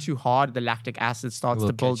go too hard, the lactic acid starts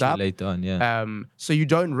to build up. Later on, so you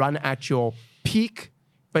don't run at your peak,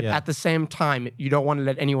 but at the same time, you don't want to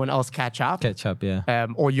let anyone else catch up.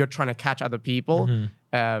 Or you're trying to catch other people.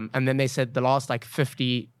 And then they said the last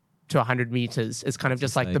 50 to 100 meters is kind of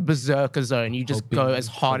just the berserker zone. You just go as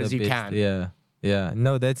hard as you can. Yeah.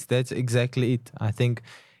 No, that's exactly it. I think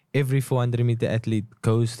every 400 meter athlete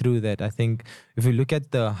goes through that. I think if you look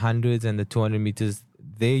at the 100s and the 200 meters,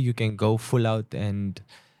 there you can go full out and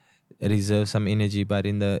reserve some energy. But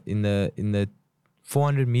in the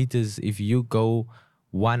 400 meters, if you go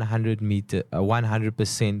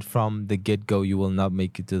 100% from the get-go, you will not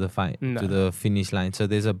make it to the to the finish line. So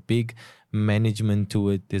there's a big management to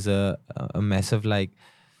it. There's a massive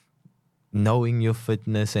knowing your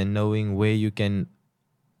fitness and knowing where you can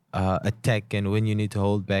attack and when you need to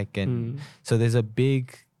hold back, and so there's a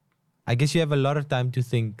big I guess you have a lot of time to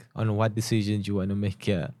think on what decisions you want to make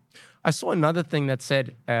here. I saw another thing that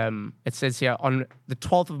said, it says here, on the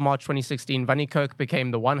 12th of March 2016, Van Niekerk became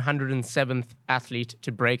the 107th athlete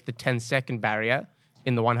to break the 10-second barrier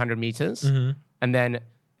in the 100 meters. And then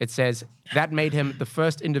it says that made him the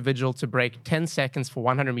first individual to break 10 seconds for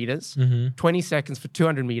 100 meters, 20 seconds for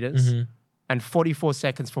 200 meters, and 44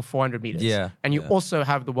 seconds for 400 meters. Yeah. And you also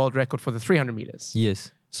have the world record for the 300 meters.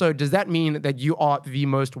 Yes. So does that mean that you are the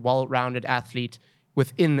most well-rounded athlete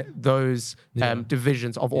within those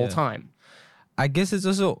divisions of all time? I guess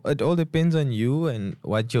it all depends on you and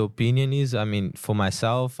what your opinion is. I mean, for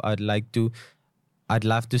myself, I'd love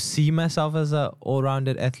to see myself as a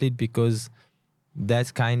all-rounded athlete, because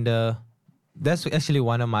that's actually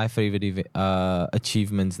one of my favorite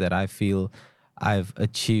achievements that I feel I've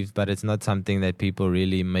achieved, but it's not something that people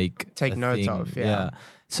really take note of. Yeah.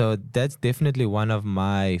 So that's definitely one of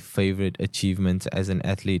my favorite achievements as an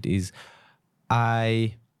athlete. Is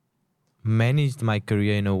I managed my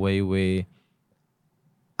career in a way where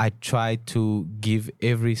I tried to give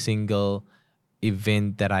every single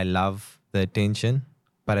event that I love the attention,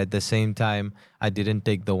 but at the same time, I didn't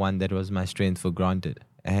take the one that was my strength for granted.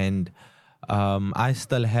 And I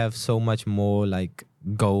still have so much more like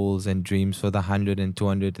goals and dreams for the 100 and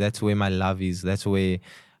 200. That's where my love is. That's where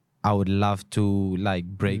I would love to like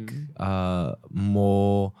break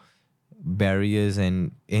more barriers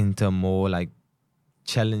and enter more, like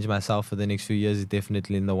challenge myself for the next few years, is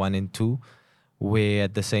definitely in the 1 and 2, where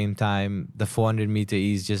at the same time the 400 meter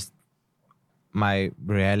is just my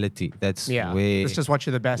reality. That's where it's just what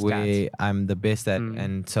you're the best at. I'm the best at.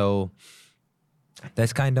 And so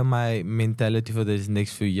that's kind of my mentality for these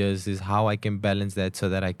next few years, is how I can balance that so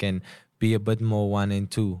that I can be a bit more 1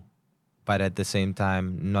 and 2, but at the same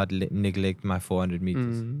time not neglect my 400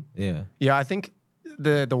 meters. Yeah, I think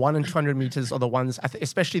the 1 and 200 meters are the ones,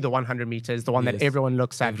 especially the 100 meters, the one that everyone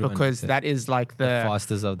looks at, because that is like the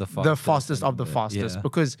fastest of the fastest. The fastest of the fastest,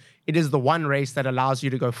 because it is the one race that allows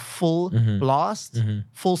you to go full blast,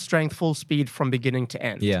 full strength, full speed from beginning to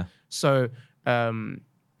end. Yeah. So,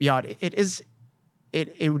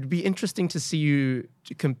 it would be interesting to see you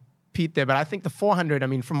to compete there. But I think the 400, I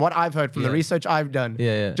mean, from what I've heard, from the research I've done,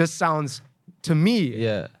 just sounds to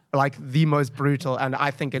me like the most brutal. And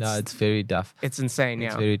I think it's very tough. It's insane.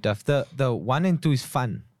 It's very tough. The 1 and 2 is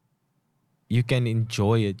fun. You can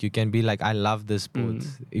enjoy it. You can be like, I love this sport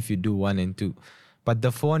if you do 1 and 2. But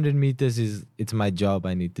the 400 meters it's my job.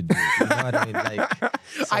 I need to do it. You know what I mean? Like,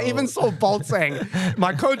 so. I even saw Bolt saying,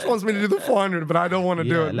 my coach wants me to do the 400, but I don't want to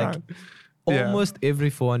do it. Like, almost every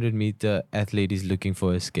 400 meter athlete is looking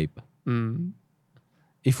for escape.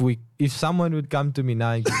 If someone would come to me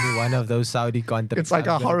now and give me one of those Saudi contracts, it's like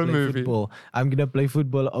a horror movie. I'm gonna play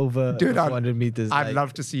football over 400 meters. I'd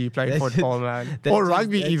love to see you play football, man, or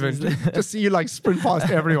rugby even. To see you like sprint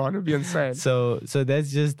past everyone would be insane. So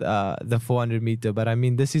that's just the 400 meter. But I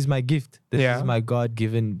mean, this is my gift. This is my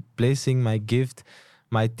God-given blessing, my gift,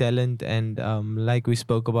 my talent, and like we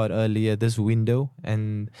spoke about earlier, this window,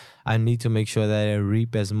 and I need to make sure that I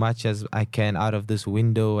reap as much as I can out of this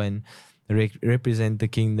window and represent the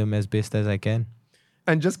kingdom as best as I can.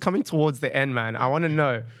 And just coming towards the end, man, I want to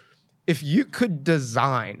know if you could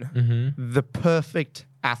design the perfect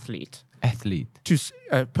athlete to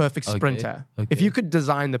a perfect sprinter. Okay. If you could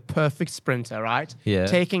design the perfect sprinter, right? Yeah.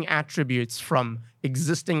 Taking attributes from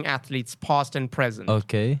existing athletes, past and present.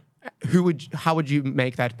 Okay. How would you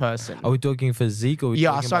make that person? Are we talking physique or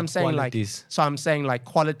so I'm saying qualities? I'm saying like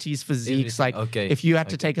qualities, physiques. Like if you had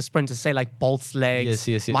to take a sprinter, say like Bolt's legs,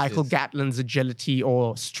 Michael Gatlin's agility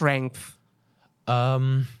or strength,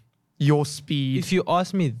 your speed. If you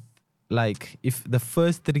ask me, like if the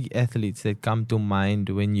first 3 athletes that come to mind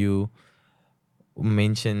when you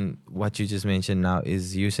mention what you just mentioned now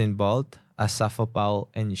is Usain Bolt, Asafa Powell,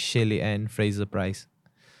 and Shelly-Ann Fraser-Pryce.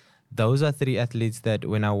 Those are 3 athletes that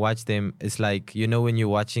when I watch them, it's like, you know, when you're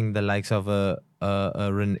watching the likes of a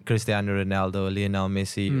Cristiano Ronaldo, Lionel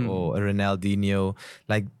Messi, or a Ronaldinho,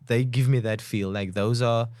 like they give me that feel. Like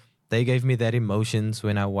they gave me that emotions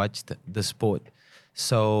when I watched the sport.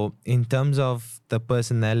 So in terms of the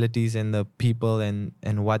personalities and the people and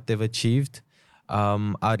what they've achieved,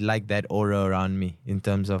 I'd like that aura around me in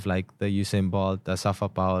terms of like the Usain Bolt, the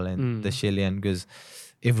Asafa Powell, and the Shelly-Ann, because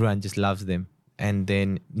everyone just loves them. And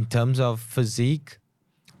then in terms of physique,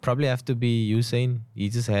 probably have to be Usain. He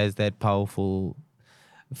just has that powerful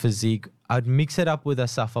physique. I'd mix it up with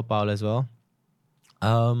Asafa Powell as well.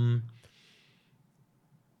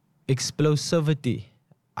 Explosivity,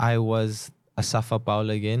 I was Asafa Powell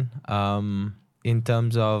again. In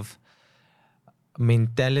terms of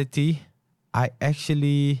mentality, I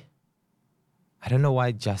I don't know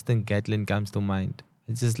why Justin Gatlin comes to mind.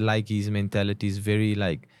 It's just like his mentality is very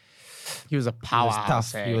like, he was a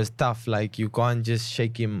powerhouse. He was tough. Like you can't just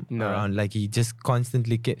shake him around. Like he just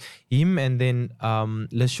constantly kept him. And then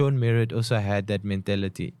LaShawn Merritt also had that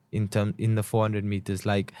mentality in the 400 meters.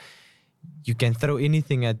 Like you can throw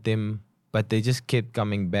anything at them, but they just kept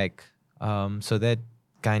coming back. So that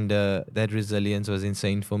resilience was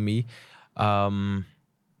insane for me.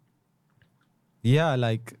 Yeah,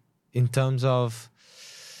 like in terms of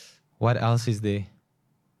what else is there?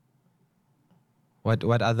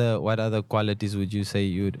 What other qualities would you say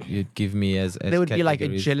you'd give me as there would be like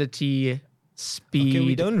agility, speed. Okay,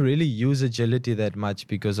 we don't really use agility that much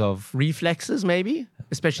because of reflexes, maybe,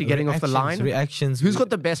 especially getting off the line. Reactions. Who's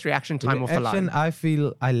got the best reaction time off the line? I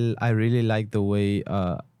feel I really like the way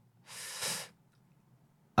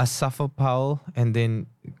Asafa Powell, and then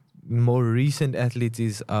more recent athletes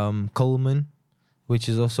is Coleman, which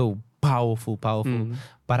is also powerful.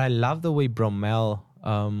 But I love the way Bromell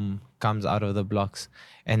comes out of the blocks.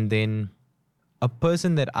 And then a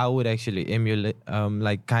person that I would actually emulate,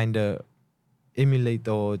 emulate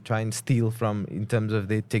or try and steal from in terms of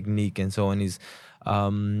their technique and so on is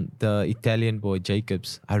the Italian boy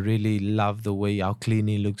Jacobs. I really love the way how clean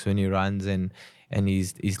he looks when he runs and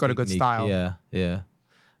he's got a good style. Yeah.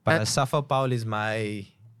 But Asafa Powell is my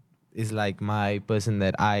person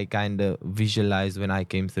that I kind of visualized when I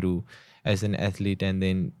came through as an athlete, and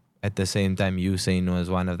then at the same time Usain was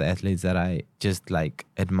one of the athletes that I just like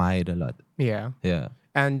admired a lot. Yeah.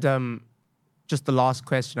 And just the last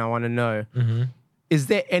question I want to know, is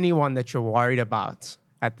there anyone that you're worried about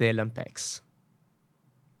at the Olympics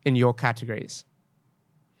in your categories?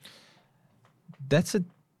 That's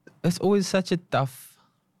always such a tough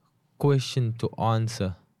question to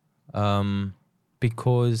answer,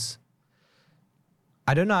 because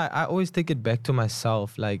I don't know. I always take it back to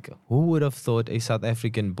myself. Like, who would have thought a South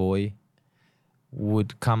African boy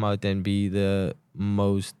would come out and be the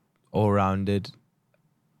most all-rounded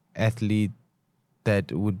athlete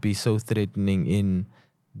that would be so threatening in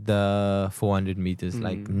the 400 meters?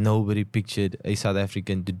 Like, nobody pictured a South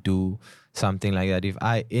African to do something like that. If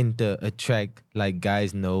I enter a track, like,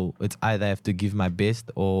 guys know it's either I have to give my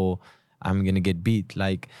best or I'm going to get beat.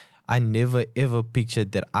 Like, I never ever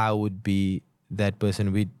pictured that I would be that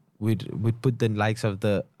person. We'd put the likes of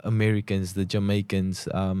the Americans, the Jamaicans.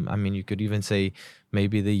 I mean, you could even say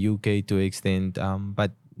maybe the UK to extent.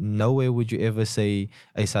 But nowhere would you ever say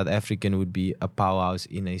a South African would be a powerhouse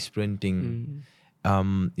in a sprinting,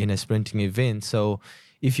 event. So,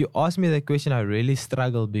 if you ask me that question, I really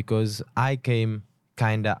struggle because I came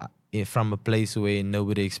kind of from a place where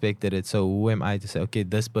nobody expected it. So who am I to say, okay,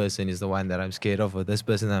 this person is the one that I'm scared of, or this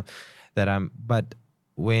person But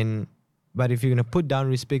if you're going to put down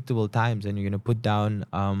respectable times and you're going to put down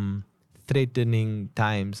threatening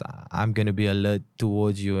times, I'm going to be alert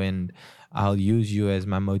towards you, and I'll use you as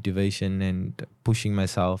my motivation and pushing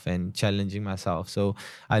myself and challenging myself. So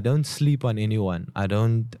I don't sleep on anyone. I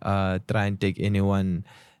don't try and take anyone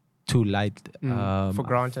too light. For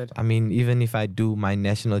granted. I mean, even if I do my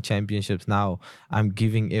national championships now, I'm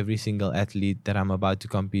giving every single athlete that I'm about to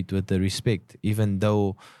compete with the respect, even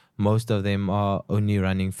though most of them are only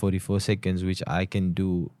running 44 seconds, which I can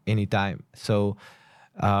do anytime. So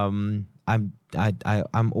I'm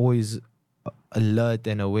always alert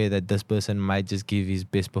and aware that this person might just give his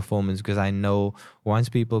best performance, because I know once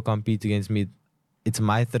people compete against me, it's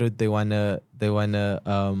my throat they wanna.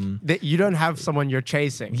 You don't have someone you're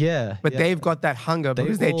chasing. Yeah, but they've got that hunger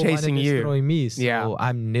because they're chasing you. Destroy me. So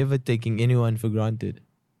I'm never taking anyone for granted.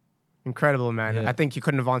 Incredible, man. Yeah. I think you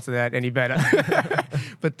couldn't have answered that any better.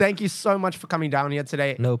 But thank you so much for coming down here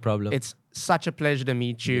today. No problem. It's such a pleasure to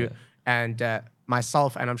meet you. And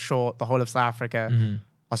myself, and I'm sure the whole of South Africa,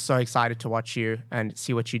 are so excited to watch you and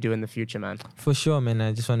see what you do in the future, man. For sure, man.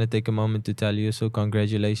 I just want to take a moment to tell you, so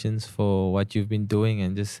congratulations for what you've been doing,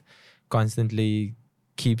 and just constantly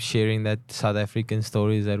keep sharing that South African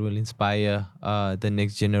stories that will inspire the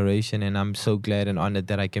next generation. And I'm so glad and honored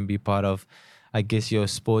that I can be part of, I guess, your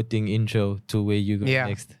sporting intro to where you go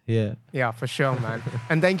next. Yeah, for sure, man.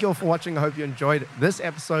 And thank you all for watching. I hope you enjoyed this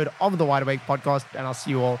episode of the Wide Awake podcast, and I'll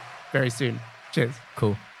see you all very soon. Cheers.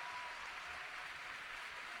 Cool.